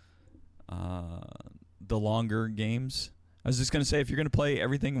to the longer games. I was just going to say, if you're going to play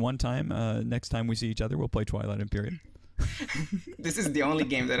everything one time, next time we see each other, we'll play Twilight Imperium. This is the only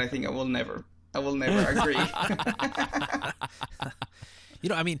game that I think I will never agree.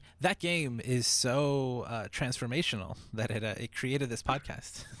 I mean, that game is so transformational that it created this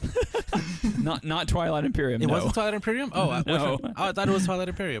podcast. Not Twilight Imperium. It wasn't Twilight Imperium? Oh, no. I thought it was Twilight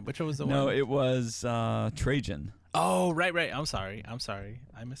Imperium. Which one was the one? No, it was Trajan. Oh, right. I'm sorry. I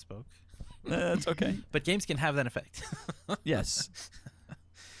misspoke. That's okay. But games can have that effect. Yes.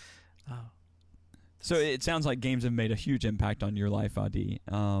 Oh. So it sounds like games have made a huge impact on your life, Adi.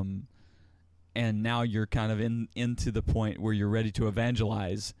 And now you're kind of into the point where you're ready to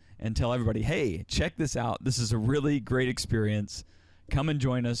evangelize and tell everybody, hey, check this out. This is a really great experience. Come and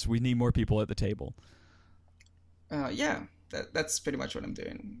join us. We need more people at the table. Yeah, that's pretty much what I'm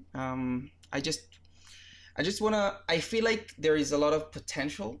doing. I just want to... I feel like there is a lot of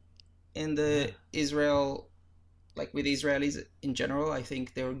potential in the Israel... Like with Israelis in general, I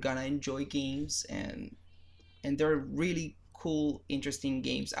think they're gonna enjoy games, and there are really cool, interesting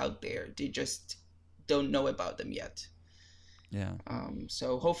games out there. They just don't know about them yet. Yeah.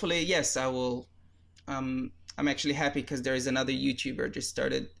 So hopefully, yes, I will. I'm actually happy because there is another YouTuber just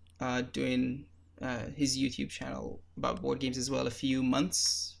started doing his YouTube channel about board games as well a few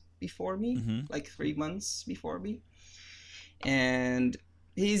months before me, like 3 months before me, and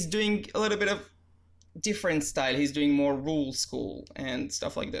he's doing a little bit of different style. He's doing more rule school and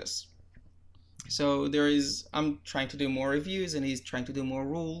stuff like this. So I'm trying to do more reviews, and he's trying to do more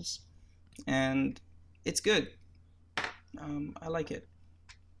rules, and it's good. I like it.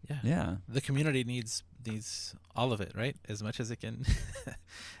 Yeah. The community needs all of it, right? As much as it can,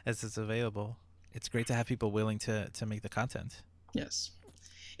 as it's available. It's great to have people willing to make the content. Yes.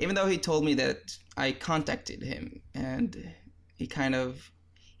 Even though he told me that I contacted him, and he kind of,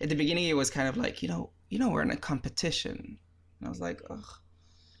 at the beginning, it was kind of like, we're in a competition. And I was like, ugh,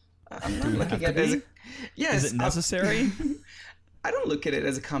 I'm not looking at it as yes. Is it necessary? I don't look at it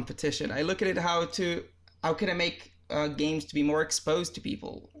as a competition. I look at it how can I make games to be more exposed to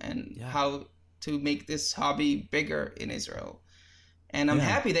people, and how to make this hobby bigger in Israel. And I'm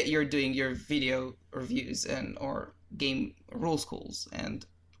happy that you're doing your video reviews or game rule schools, and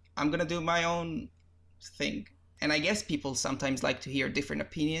I'm gonna do my own thing. And I guess people sometimes like to hear different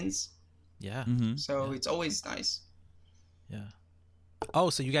opinions. Yeah. Mm-hmm. So it's always nice. Yeah.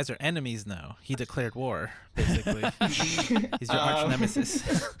 Oh, so you guys are enemies now. He declared war, basically. He's your arch nemesis.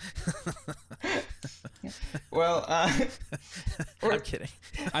 Well, I'm kidding.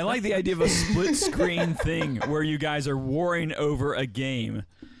 I like the idea of a split screen thing where you guys are warring over a game.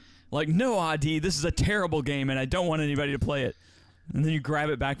 Like, no, Adi, this is a terrible game and I don't want anybody to play it. And then you grab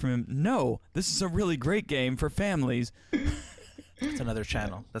it back from him. No, this is a really great game for families. That's another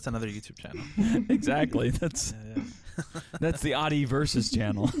channel. That's another YouTube channel. Exactly. That's the Adi versus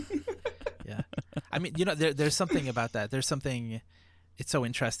channel. Yeah. I mean, there's something about that. There's something, it's so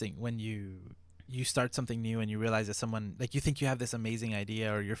interesting when you start something new and you realize that someone, like, you think you have this amazing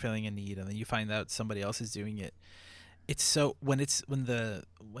idea or you're feeling a need, and then you find out somebody else is doing it. It's so, when the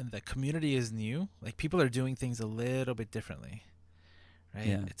community is new, like, people are doing things a little bit differently, right?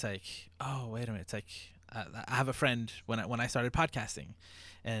 Yeah. It's like, oh, wait a minute. It's like, I have a friend when I started podcasting,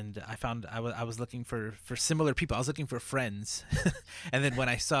 and I found I was looking for similar people. I was looking for friends, and then when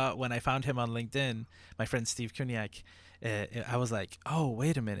I found him on LinkedIn, my friend Steve Kuniak, I was like, oh,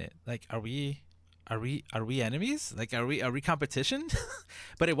 wait a minute, like, are we enemies? Like, are we competition?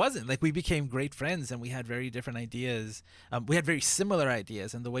 But it wasn't. Like, we became great friends, and we had very different ideas. We had very similar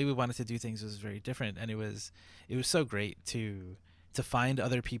ideas, and the way we wanted to do things was very different. And it was so great to find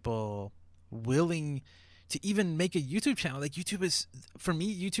other people willing to even make a YouTube channel. Like, for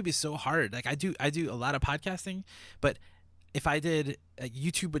me, YouTube is so hard. Like, I do a lot of podcasting, but if I did, like,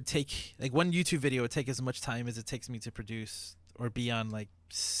 YouTube would take, like, one YouTube video would take as much time as it takes me to produce or be on, like,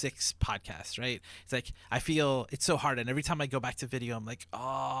 6 podcasts, right? It's like, I feel it's so hard, and every time I go back to video, I'm like,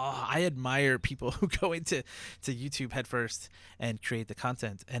 oh, I admire people who go into YouTube headfirst and create the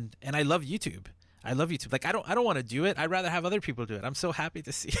content, and I love YouTube. I love YouTube. Like, I don't want to do it. I'd rather have other people do it. I'm so happy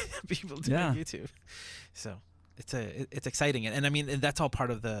to see people doing YouTube. So it's exciting, and I mean, and that's all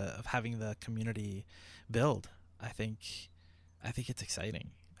part of having the community build. I think it's exciting.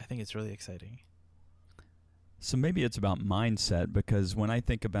 I think it's really exciting. So maybe it's about mindset, because when I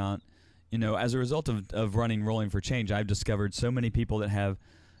think about, as a result of running Rolling for Change, I've discovered so many people that have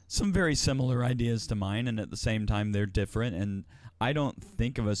some very similar ideas to mine, and at the same time they're different, and I don't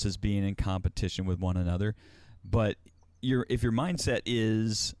think of us as being in competition with one another. But if your mindset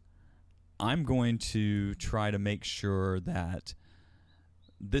is, I'm going to try to make sure that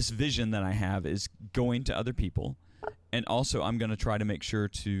this vision that I have is going to other people, and also I'm going to try to make sure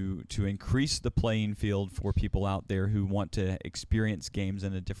to increase the playing field for people out there who want to experience games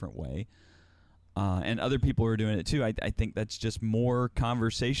in a different way. And other people are doing it too. I think that's just more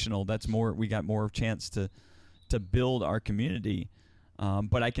conversational. We got more chance to build our community.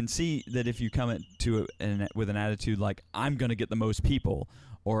 But I can see that if you come to it with an attitude like, I'm going to get the most people,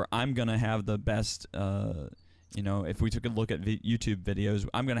 or I'm going to have the best, if we took a look at YouTube videos,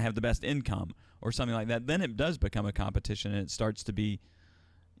 I'm going to have the best income or something like that, then it does become a competition, and it starts to be,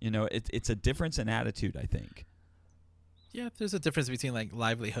 it's a difference in attitude, I think. Yeah, there's a difference between, like,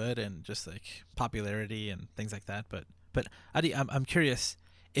 livelihood and just, like, popularity and things like that. But Adi, I'm curious,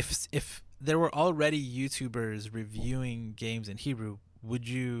 if there were already YouTubers reviewing games in Hebrew, would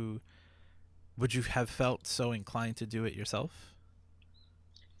you have felt so inclined to do it yourself?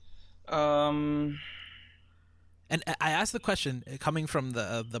 And I asked the question coming from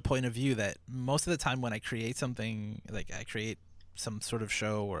the point of view that most of the time when I create something, like I create some sort of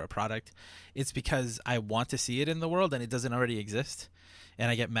show or a product, it's because I want to see it in the world and it doesn't already exist.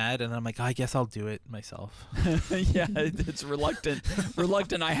 And I get mad and I'm like, I guess I'll do it myself. Yeah, it's reluctant.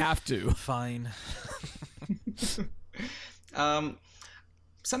 I have to. Fine.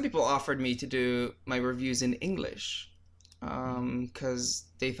 Some people offered me to do my reviews in English, because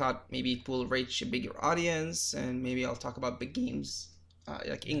they thought maybe it will reach a bigger audience, and maybe I'll talk about big games,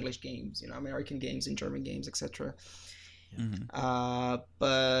 like English games, American games and German games, etc. Mm-hmm.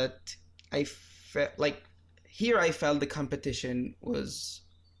 But I felt like here I felt the competition was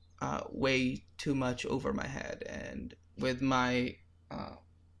way too much over my head, and with my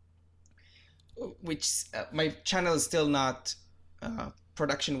my channel is still not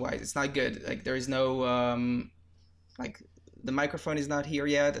production wise, it's not good. Like there is no like the microphone is not here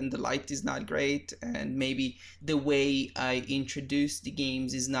yet, and the light is not great, and maybe the way I introduce the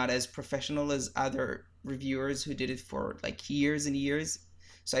games is not as professional as other reviewers who did it for like years and years.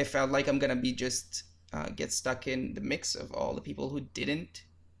 So I felt like I'm gonna be just get stuck in the mix of all the people who didn't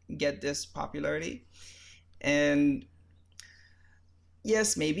get this popularity. And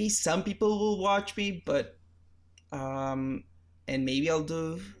yes, maybe some people will watch me, but and maybe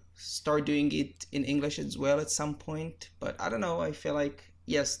I'll start doing it in English as well at some point. But I don't know, I feel like,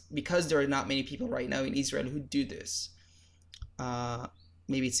 yes, because there are not many people right now in Israel who do this,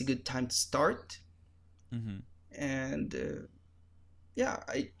 maybe it's a good time to start. And yeah,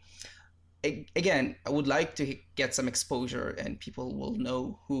 again, I would like to get some exposure, and people will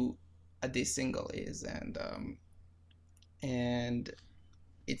know who a this single is, and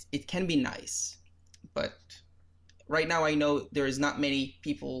it can be nice. But right now I know there is not many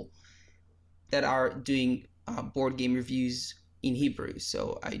people that are doing board game reviews in Hebrew,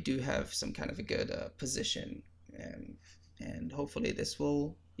 so I do have some kind of a good position, and hopefully this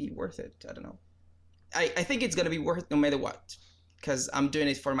will be worth it. I don't know. I think it's going to be worth it no matter what, because I'm doing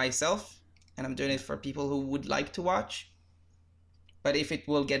it for myself, and I'm doing it for people who would like to watch. But if it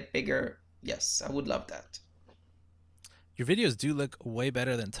will get bigger, yes, I would love that. Your videos do look way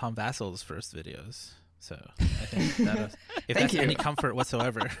better than Tom Vassel's first videos. So I think if that's any comfort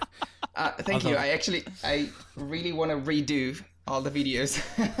whatsoever. Thank you. I really want to redo all the videos.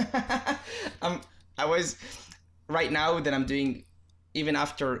 I was right now that I'm doing, even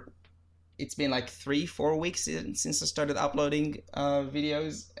after it's been like 3-4 weeks since I started uploading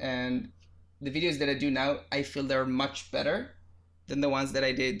videos, and the videos that I do now, I feel they're much better than the ones that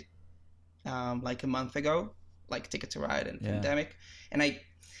I did like a month ago, like Ticket to Ride and Pandemic. And I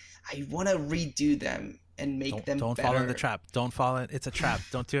want to redo them and make them don't better. Fall in the trap. Don't fall in. It's a trap.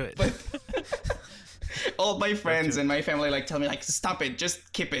 Don't do it. But all my friends and my family like tell me like, stop it,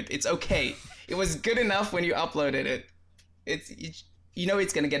 just keep it. It's okay. It was good enough when you uploaded it. It's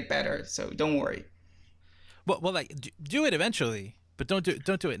it's gonna get better, so don't worry. Well, like do it eventually, but don't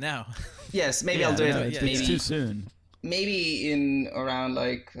do it now. Yes, maybe I'll do it. Maybe it's too soon. Maybe in around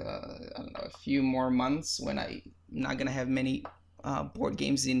like I don't know, a few more months when I'm not gonna have many board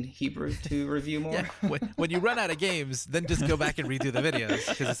games in Hebrew to review more. Yeah. When you run out of games, then just go back and redo the videos,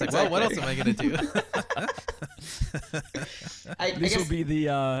 because it's like, exactly. Well, what else am I gonna do? This will be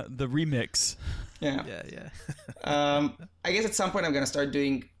the remix. Yeah. I guess at some point I'm gonna start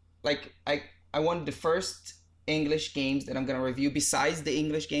doing like I want the first English games that I'm gonna review, besides the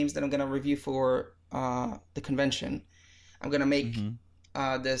English games that I'm gonna review for the convention. I'm gonna make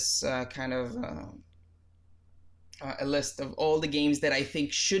this kind of a list of all the games that I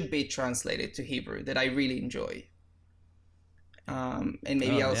think should be translated to Hebrew that I really enjoy. And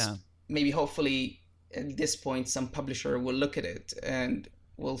maybe maybe hopefully at this point some publisher will look at it and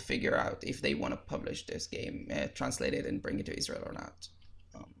will figure out if they want to publish this game, translate it, and bring it to Israel or not.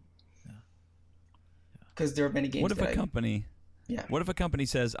 Because there are many games. What if a company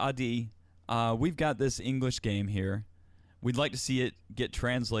says, Adi, we've got this English game here. We'd like to see it get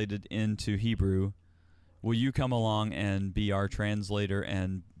translated into Hebrew. Will you come along and be our translator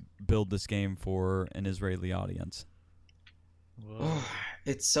and build this game for an Israeli audience? Oh,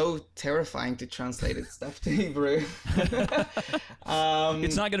 it's so terrifying to translate stuff to Hebrew.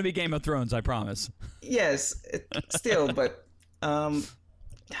 It's not going to be Game of Thrones, I promise. Yes, still, but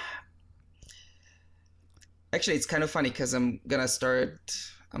actually, it's kind of funny because I'm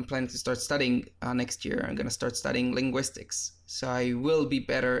planning to start studying next year. I'm going to start studying linguistics. So I will be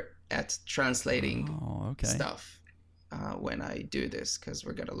better at translating stuff when I do this, because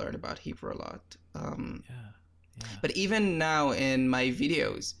we're going to learn about Hebrew a lot. But even now in my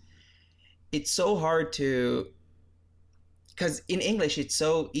videos, it's so hard because in English, it's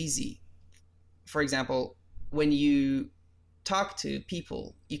so easy. For example, when you talk to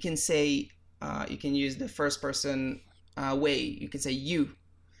people, you can say, you can use the first person way. You can say you.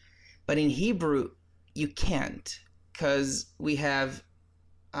 But in Hebrew, you can't, because we have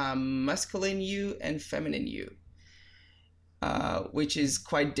masculine you and feminine you, which is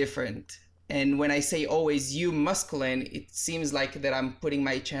quite different. And when I say always you masculine, it seems like that I'm putting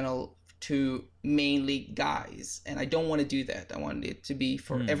my channel to mainly guys, and I don't want to do that. I want it to be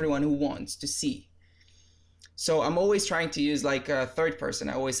for everyone who wants to see. So I'm always trying to use like a third person.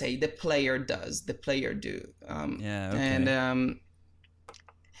 I always say the player does, the player do. And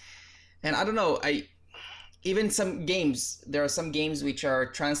And I don't know, even some games, there are some games which are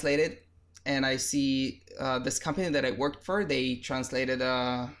translated, and I see this company that I worked for, they translated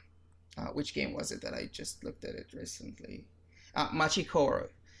which game was it that I just looked at it recently? Machikoro.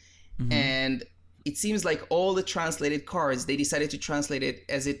 Mhm. And it seems like all the translated cards, they decided to translate it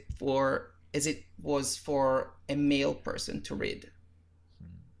as it was for a male person to read.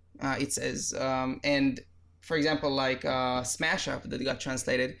 It says, and for example, like Smash Up that got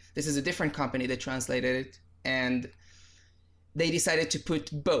translated, this is a different company that translated it, and they decided to put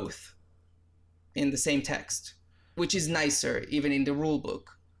both in the same text, which is nicer, even in the rule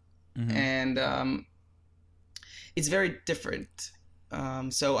book. Mhm. And it's very different.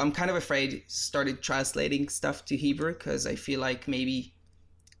 So I'm kind of afraid started translating stuff to Hebrew because I feel like maybe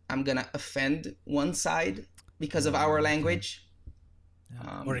I'm gonna offend one side because of our language.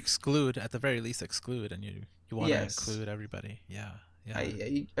 Yeah. Or exclude, at the very least, exclude, and you want to Yes. include everybody. Yeah. Yeah.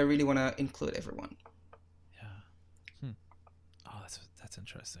 I really want to include everyone. Yeah. Oh, that's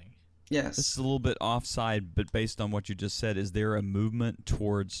interesting. Yes. This is a little bit offside, but based on what you just said, is there a movement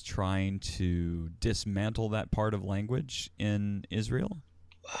towards trying to dismantle that part of language in Israel?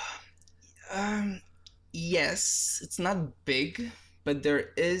 Yes, it's not big, but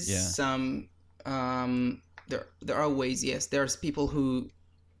there is Yeah. some. There are ways. Yes, there's people who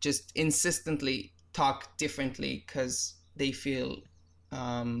just insistently talk differently because they feel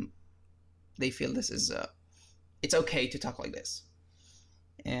this is it's okay to talk like this,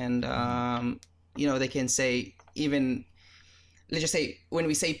 and they can say, even, let's just say, when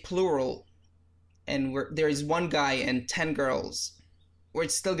we say plural, and there is one guy and 10 girls, we're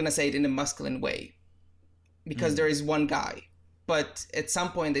still gonna say it in a masculine way because there is one guy. But at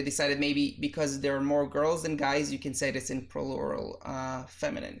some point they decided maybe because there are more girls than guys, you can say this in plural,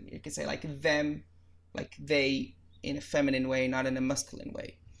 feminine. You can say like them, like they, in a feminine way, not in a masculine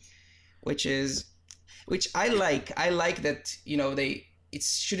way, which I like. I like that, it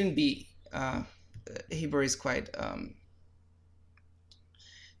shouldn't be, Hebrew is quite,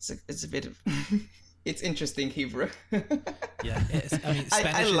 it's a bit of, it's interesting, Hebrew. Yeah. I mean,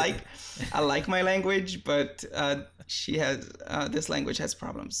 Spanish. I like my language, but she has this language has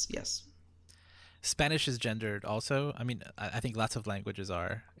problems. Yes. Spanish is gendered also. I mean, I think lots of languages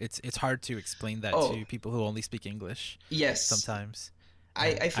are. It's hard to explain that to people who only speak English. Yes. Sometimes.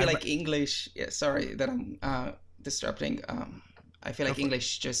 I feel like English. Yeah, sorry that I'm disrupting. I feel like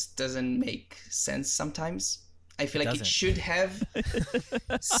English just doesn't make sense sometimes. I feel like it should have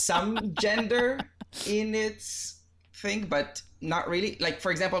some gender in its thing, but not really. Like,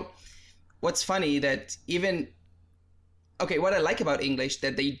 for example, what's funny that what I like about English,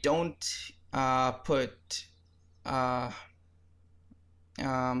 that they don't put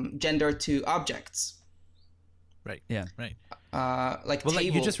gender to objects. Right. Yeah. Right. Like well, table.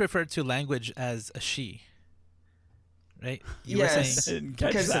 like you just referred to language as a she, right? You yes, were saying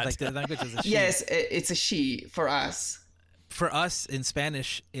because like the language is a she. Yes, it's a she for us. For us in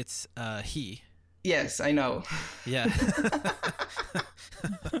Spanish, it's he. Yes, I know. Yeah.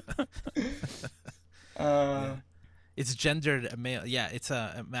 It's gendered male. Yeah, it's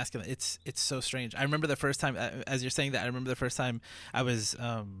a masculine. It's so strange. I remember the first time, as you're saying that, I remember the first time I was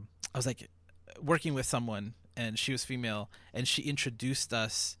like working with someone, and she was female, and she introduced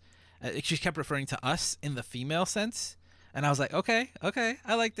us. She kept referring to us in the female sense, and I was like, okay,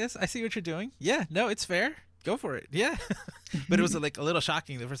 I like this. I see what you're doing. Yeah, no, it's fair. Go for it. Yeah. But it was like a little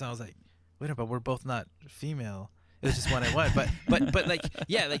shocking the first time. I was like, wait a minute, but we're both not female. It was just one and one. But like,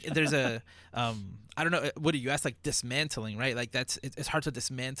 yeah, like there's a, I don't know, what do you ask? Like dismantling, right? Like it's hard to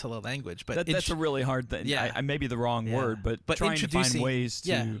dismantle a language, but that's a really hard thing. Yeah. I may be the wrong word, but trying to find ways to.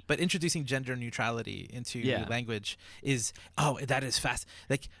 Yeah, but introducing gender neutrality into language is, that is fast.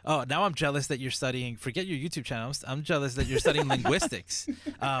 Like, now I'm jealous that you're studying, forget your YouTube channel. I'm jealous that you're studying linguistics,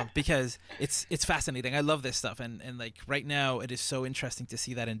 because it's fascinating. I love this stuff. And like right now it is so interesting to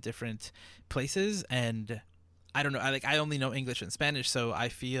see that in different places. And I don't know. I only know English and Spanish, so I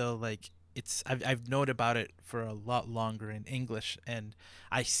feel like I've known about it for a lot longer in English, and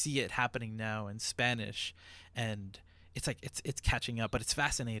I see it happening now in Spanish, and it's like it's catching up. But it's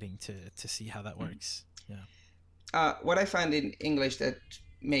fascinating to see how that works. Yeah. What I find in English that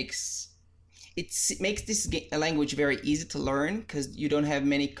makes this language very easy to learn because you don't have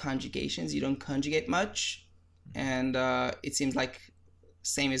many conjugations. You don't conjugate much, and it seems like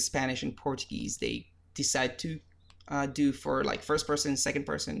same as Spanish and Portuguese, they decide to do for like first person, second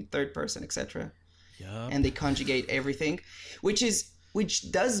person, third person, etc. Yeah. And they conjugate everything, which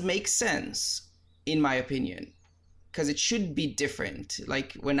does make sense in my opinion, because it should be different.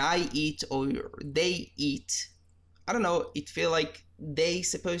 Like when I eat or they eat, I don't know, it feel like they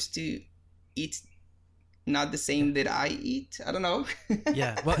supposed to eat not the same that I eat. I don't know.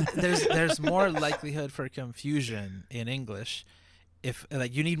 Yeah, well, there's more likelihood for confusion in English if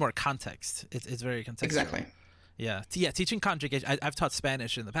like you need more context. It's very contextual. Exactly. Yeah, teaching conjugation. I've taught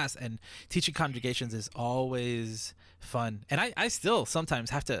Spanish in the past, and teaching conjugations is always fun. And I still sometimes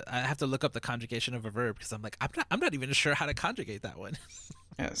have to look up the conjugation of a verb because I'm like I'm not even sure how to conjugate that one.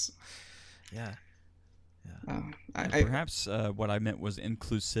 Yes. Yeah. Perhaps what I meant was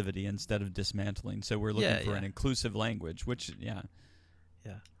inclusivity instead of dismantling. So we're looking for an inclusive language, which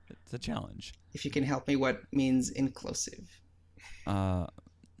it's a challenge. If you can help me, what means inclusive?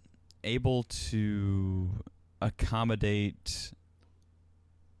 Able to accommodate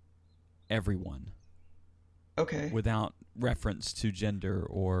everyone. Okay. Without reference to gender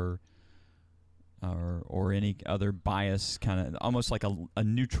or any other bias, kind of almost like a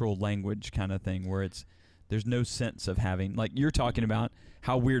neutral language kind of thing where there's no sense of having, like you're talking about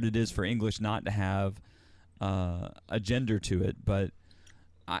how weird it is for English not to have a gender to it, but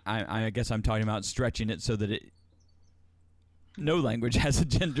I guess I'm talking about stretching it so that no language has a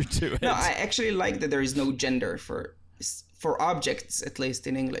gender to it. No, I actually like that there is no gender for objects, at least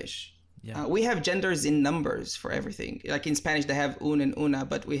in English. Yeah. We have genders in numbers for everything. Like in Spanish, they have un and una,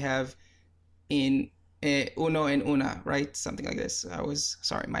 but we have in uno and una, right? Something like this.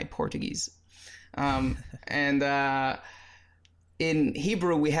 My Portuguese. And in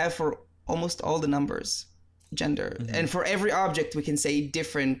Hebrew, we have for almost all the numbers gender. Mm-hmm. And for every object, we can say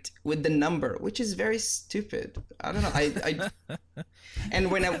different with the number, which is very stupid. I don't know. And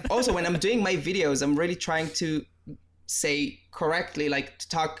when I'm doing my videos, I'm really trying to say correctly, like to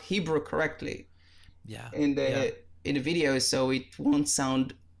talk Hebrew correctly. Yeah. In the videos, so it won't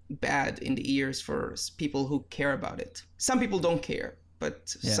sound bad in the ears for people who care about it. Some people don't care, but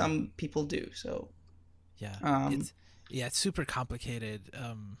some people do. So it's super complicated.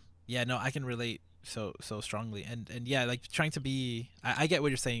 I can relate so strongly, and like trying to be. I get what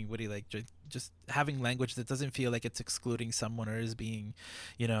you're saying, Woody. Like just having language that doesn't feel like it's excluding someone or is being,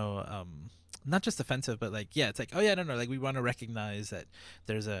 not just offensive, but like it's like no, like we want to recognize that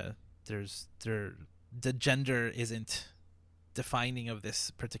the gender isn't defining of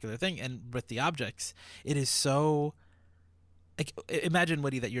this particular thing. And with the objects, it is so like, imagine,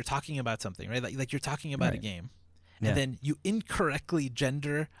 Woody, that you're talking about something, right? Like you're talking about a game, and then you incorrectly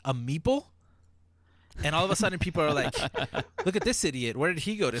gender a meeple, and all of a sudden people are like, look at this idiot, where did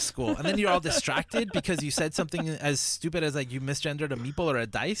he go to school? And then you're all distracted because you said something as stupid as like you misgendered a meeple or a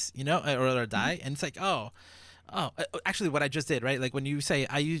dice, or a die, and it's like, actually what I just did, right? Like when you say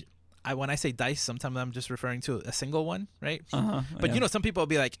when I say dice, sometimes I'm just referring to a single one, right? But some people will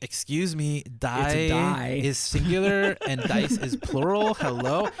be like, excuse me, die is singular and dice is plural.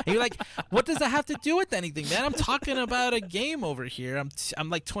 Hello. And you're like, what does that have to do with anything, man? I'm talking about a game over here.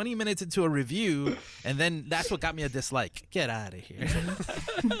 I'm like 20 minutes into a review, and then that's what got me a dislike. Get out of here.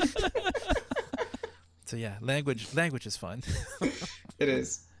 So language is fun. It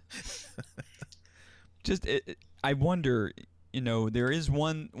is. I wonder. There is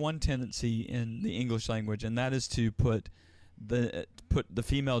one tendency in the English language, and that is to put the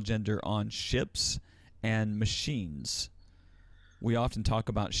female gender on ships and machines. We often talk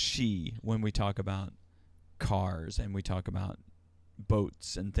about she when we talk about cars and we talk about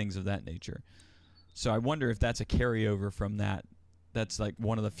boats and things of that nature. So I wonder if that's a carryover from that. That's like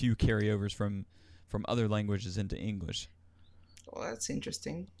one of the few carryovers from other languages into English. Well, that's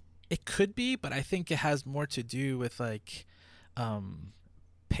interesting. It could be, but I think it has more to do with like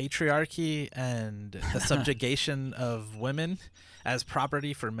patriarchy and the subjugation of women as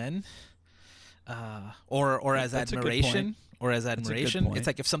property for men, or as admiration. It's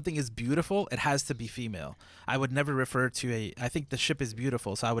like if something is beautiful, it has to be female. I would never refer to I think the ship is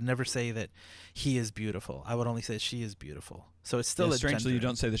beautiful, so I would never say that he is beautiful. I would only say she is beautiful. So it's still strangely gender. You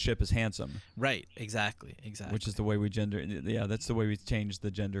don't say the ship is handsome. Right, exactly. Which is the way we gender. Yeah, that's the way we change the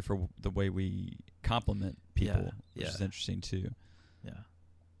gender for the way we compliment people, which is interesting too. Yeah.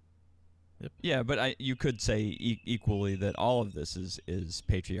 Yep. Yeah, but you could say equally that all of this is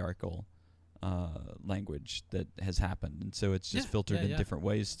patriarchal language that has happened, and so it's just filtered in different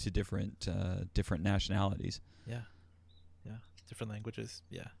ways to different nationalities. Yeah, different languages.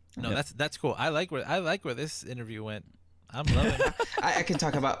 Yeah, no, that's cool. I like where this interview went. I'm loving it. I can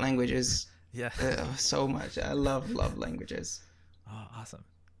talk about languages. Yeah, so much. I love languages. Oh, awesome!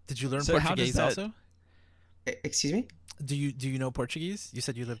 Did you learn Portuguese also? Excuse me? Do you know Portuguese? You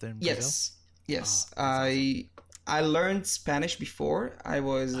said you lived in Brazil? Yes. I learned Spanish before. I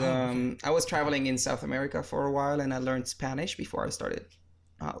was traveling in South America for a while, and I learned Spanish before I started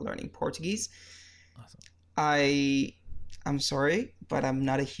learning Portuguese. Awesome. I'm sorry, but I'm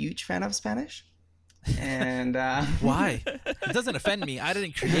not a huge fan of Spanish. And Why? It doesn't offend me. I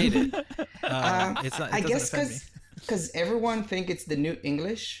didn't create it. It's not. It I doesn't guess offend me. because everyone think it's the new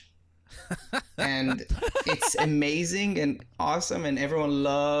English, and it's amazing and awesome, and everyone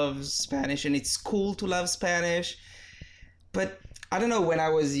loves Spanish, and it's cool to love Spanish. But I don't know. When I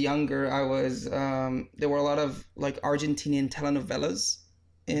was younger, I was there were a lot of like Argentinian telenovelas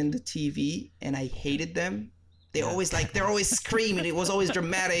in the TV, and I hated them. They're always screaming. It was always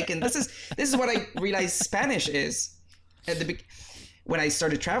dramatic, and this is what I realized Spanish is. When I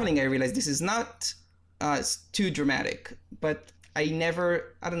started traveling, I realized this is not it's too dramatic. But I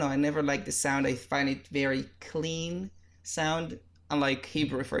never liked the sound. I find it very clean sound, unlike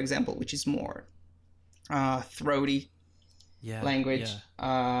Hebrew, for example, which is more throaty language.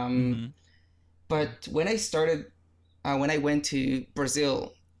 Yeah. But when I went to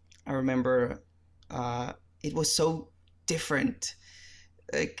Brazil, I remember it was so different.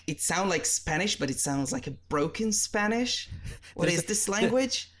 Like, it sounds like Spanish, but it sounds like a broken Spanish. What is this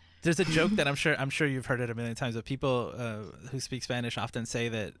language? There's a joke that I'm sure you've heard it a million times, but people who speak Spanish often say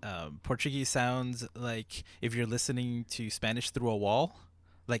that Portuguese sounds like if you're listening to Spanish through a wall,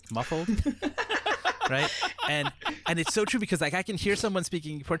 like muffled. Right? And it's so true, because like I can hear someone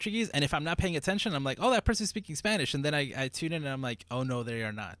speaking Portuguese, and if I'm not paying attention, I'm like, oh, that person's speaking Spanish, and then I tune in and I'm like, oh no, they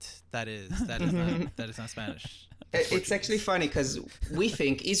are not. That is not Spanish. It's actually funny because we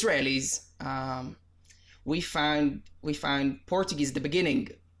think Israelis we found Portuguese at the beginning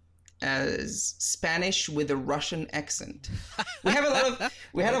as Spanish with a Russian accent. We have a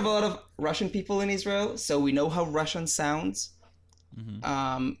lot of Russian people in Israel, so we know how Russian sounds.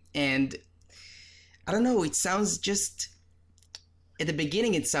 And I don't know, it sounds just, at the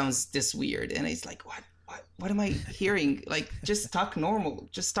beginning it sounds this weird, and it's like, what am I hearing? Like, just talk normal,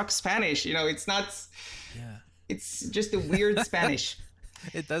 just talk Spanish, it's not, it's just a weird Spanish.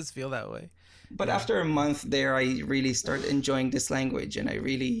 It does feel that way. But after a month there, I really started enjoying this language, and I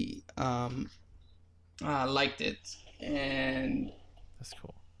really liked it. And that's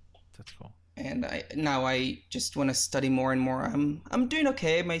cool. And I just want to study more and more. I'm doing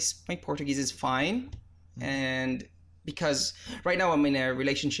okay. My Portuguese is fine, and because right now I'm in a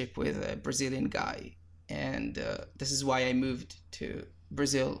relationship with a Brazilian guy, and this is why I moved to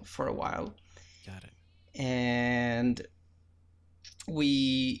Brazil for a while. Got it. And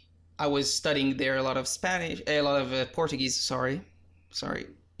I was studying there a lot of Portuguese. Sorry.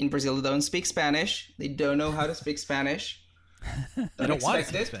 In Brazil, they don't speak Spanish. They don't know how to speak Spanish. They don't want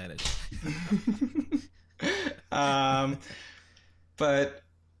to speak Spanish. But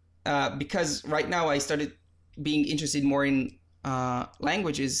because right now I started being interested more in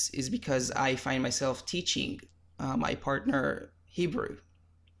languages, is because I find myself teaching my partner Hebrew.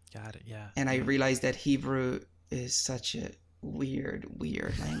 Got it. Yeah. And I realized that Hebrew is such a weird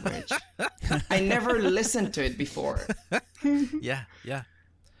language. I never listened to it before. Yeah.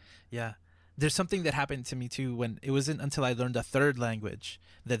 There's something that happened to me too, when it wasn't until I learned a third language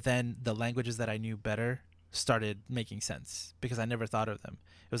that then the languages that I knew better started making sense, because I never thought of them.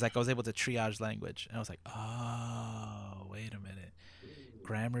 It was like I was able to triage language, and I was like, oh, wait a minute.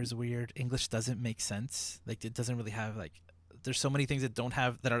 Grammar's weird. English doesn't make sense. Like, it doesn't really have, like, there's so many things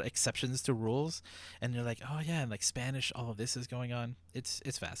that are exceptions to rules, and you're like, oh yeah, and like Spanish, all of this is going on. It's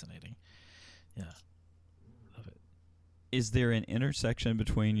fascinating. Yeah. Love it. Is there an intersection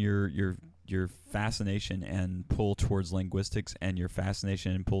between your fascination and pull towards linguistics and your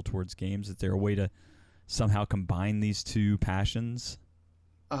fascination and pull towards games? Is there a way to somehow combine these two passions?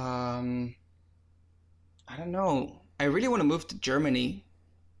 I don't know. I really want to move to Germany.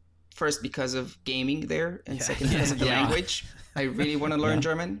 First, because of gaming there, and second, because of the language. I really want to learn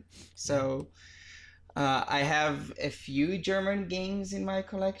German. So I have a few German games in my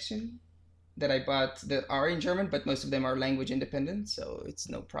collection that I bought that are in German, but most of them are language independent, so it's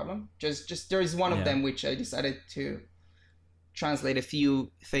no problem. Just there is one of them which I decided to translate a few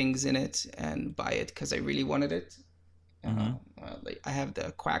things in it and buy it because I really wanted it. I have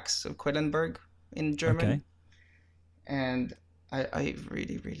the Quacks of Quedlinburg in German, and I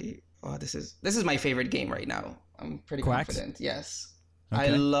really this is my favorite game right now. I'm pretty confident. Yes, I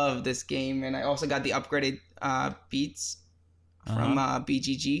love this game, and I also got the upgraded beats from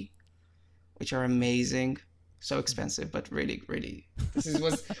BGG, which are amazing. So expensive, but really this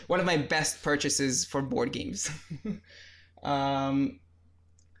was one of my best purchases for board games.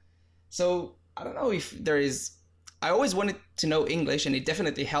 So I don't know if there is. I always wanted to know English, and it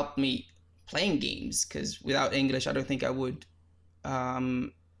definitely helped me playing games, because without English, I don't think I would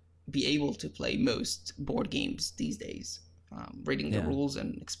be able to play most board games these days. Reading the rules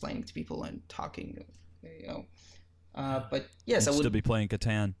and explaining to people and talking, But yes, I You'd would still be playing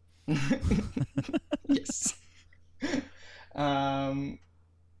Catan. Yes.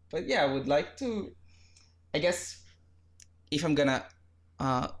 But yeah, I would like to. I guess if I'm gonna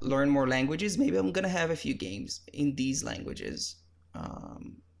learn more languages, maybe I'm gonna have a few games in these languages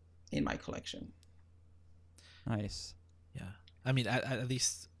in my collection. Nice. Yeah. I mean, at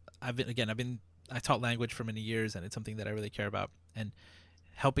least I taught language for many years, and it's something that I really care about. And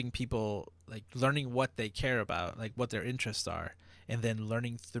helping people, like learning what they care about, like what their interests are, and then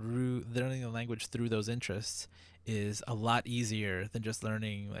learning the language through those interests is a lot easier than just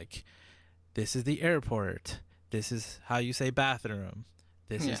learning like, this is the airport, this is how you say bathroom,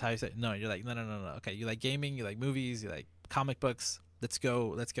 this is how you say. No, you're like, no. Okay, you like gaming, you like movies, you like comic books. Let's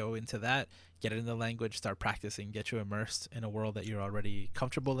go into that. Get it in the language, start practicing, get you immersed in a world that you're already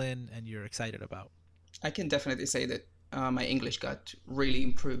comfortable in and you're excited about. I can definitely say that my English got really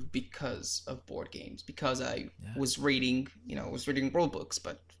improved because of board games. Because I was reading, rule books,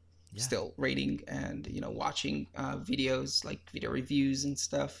 but still reading and watching videos, like video reviews and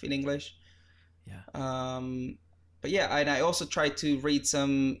stuff in English. But yeah, and I also tried to read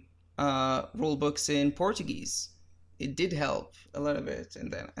some rule books in Portuguese. It did help a little bit,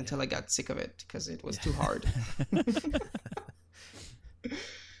 and then until I got sick of it because it was too hard.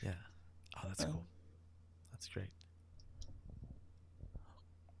 Yeah. Oh, that's cool. That's great.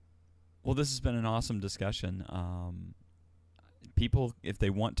 Well, this has been an awesome discussion. People, if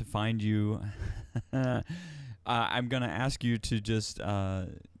they want to find you, I'm going to ask you to just...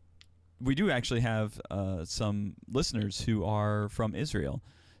 we do actually have some listeners who are from Israel.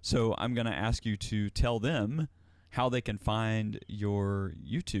 So I'm going to ask you to tell them how they can find your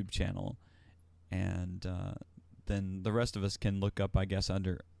YouTube channel. And then the rest of us can look up, I guess,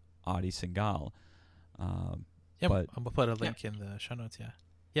 under Adi Singal. I'm going to put a link in the show notes,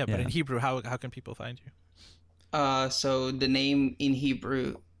 Yeah, but in Hebrew, how can people find you? So the name in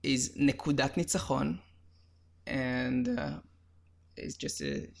Hebrew is Nekudat Nitzachon. And it's just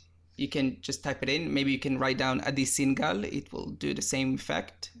you can just type it in. Maybe you can write down Adi Singal. It will do the same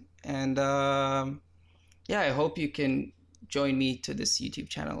effect. And I hope you can join me to this YouTube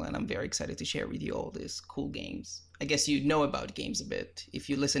channel. And I'm very excited to share with you all these cool games. I guess you know about games a bit if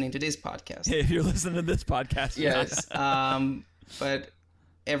you're listening to this podcast. If you're listening to this podcast. Yes. But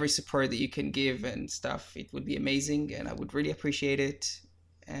every support that you can give and stuff, it would be amazing. And I would really appreciate it.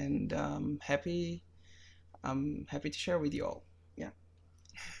 And I'm happy to share with you all.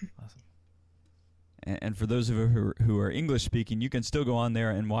 Awesome. And for those of you who are English speaking, you can still go on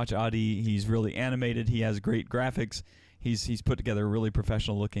there and watch Adi. He's really animated. He has great graphics. He's put together a really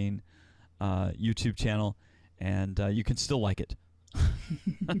professional looking YouTube channel, and you can still like it.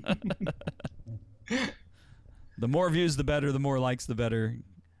 The more views, the better. The more likes, the better.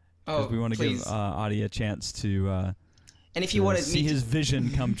 Because we want to give Adi a chance to and if you want to see his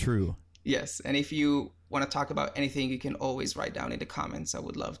vision come true. Yes, and if you want to talk about anything, you can always write down in the comments. I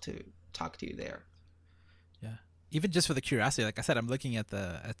would love to talk to you there. Yeah, even just for the curiosity, like I said, I'm looking at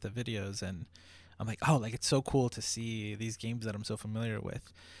the videos and I'm like, oh, like it's so cool to see these games that I'm so familiar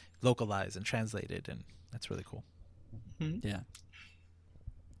with localized and translated, and that's really cool. Mm-hmm. Yeah,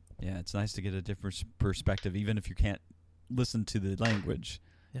 it's nice to get a different perspective, even if you can't listen to the language.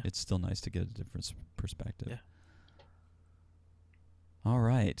 Yeah. It's still nice to get a different perspective. Yeah. All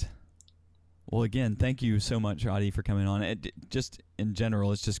right. Well, again, thank you so much, Adi, for coming on. Just in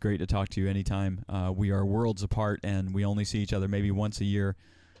general, it's just great to talk to you anytime. We are worlds apart, and we only see each other maybe once a year.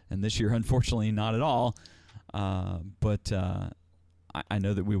 And this year, unfortunately, not at all. But I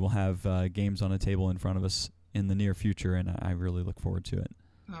know that we will have games on a table in front of us in the near future, and I really look forward to it.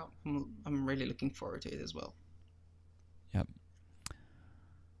 Oh, I'm really looking forward to it as well. Yep.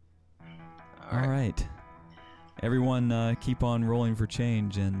 All right. Everyone, keep on rolling for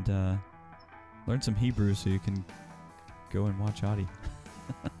change and learn some Hebrew so you can go and watch Adi.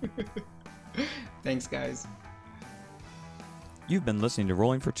 Thanks, guys. You've been listening to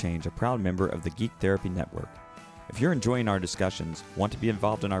Rolling for Change, a proud member of the Geek Therapy Network. If you're enjoying our discussions, want to be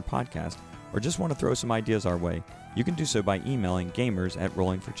involved in our podcast, or just want to throw some ideas our way, you can do so by emailing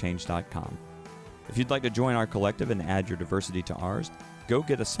gamers@rollingforchange.com. If you'd like to join our collective and add your diversity to ours, go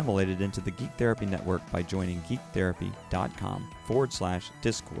get assimilated into the Geek Therapy Network by joining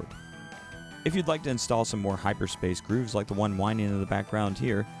geektherapy.com/Discord. If you'd like to install some more hyperspace grooves like the one winding in the background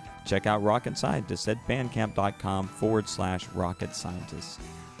here, check out Rocket Scientist at bandcamp.com/Rocket Scientists.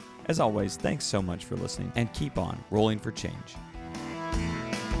 As always, thanks so much for listening, and keep on rolling for change.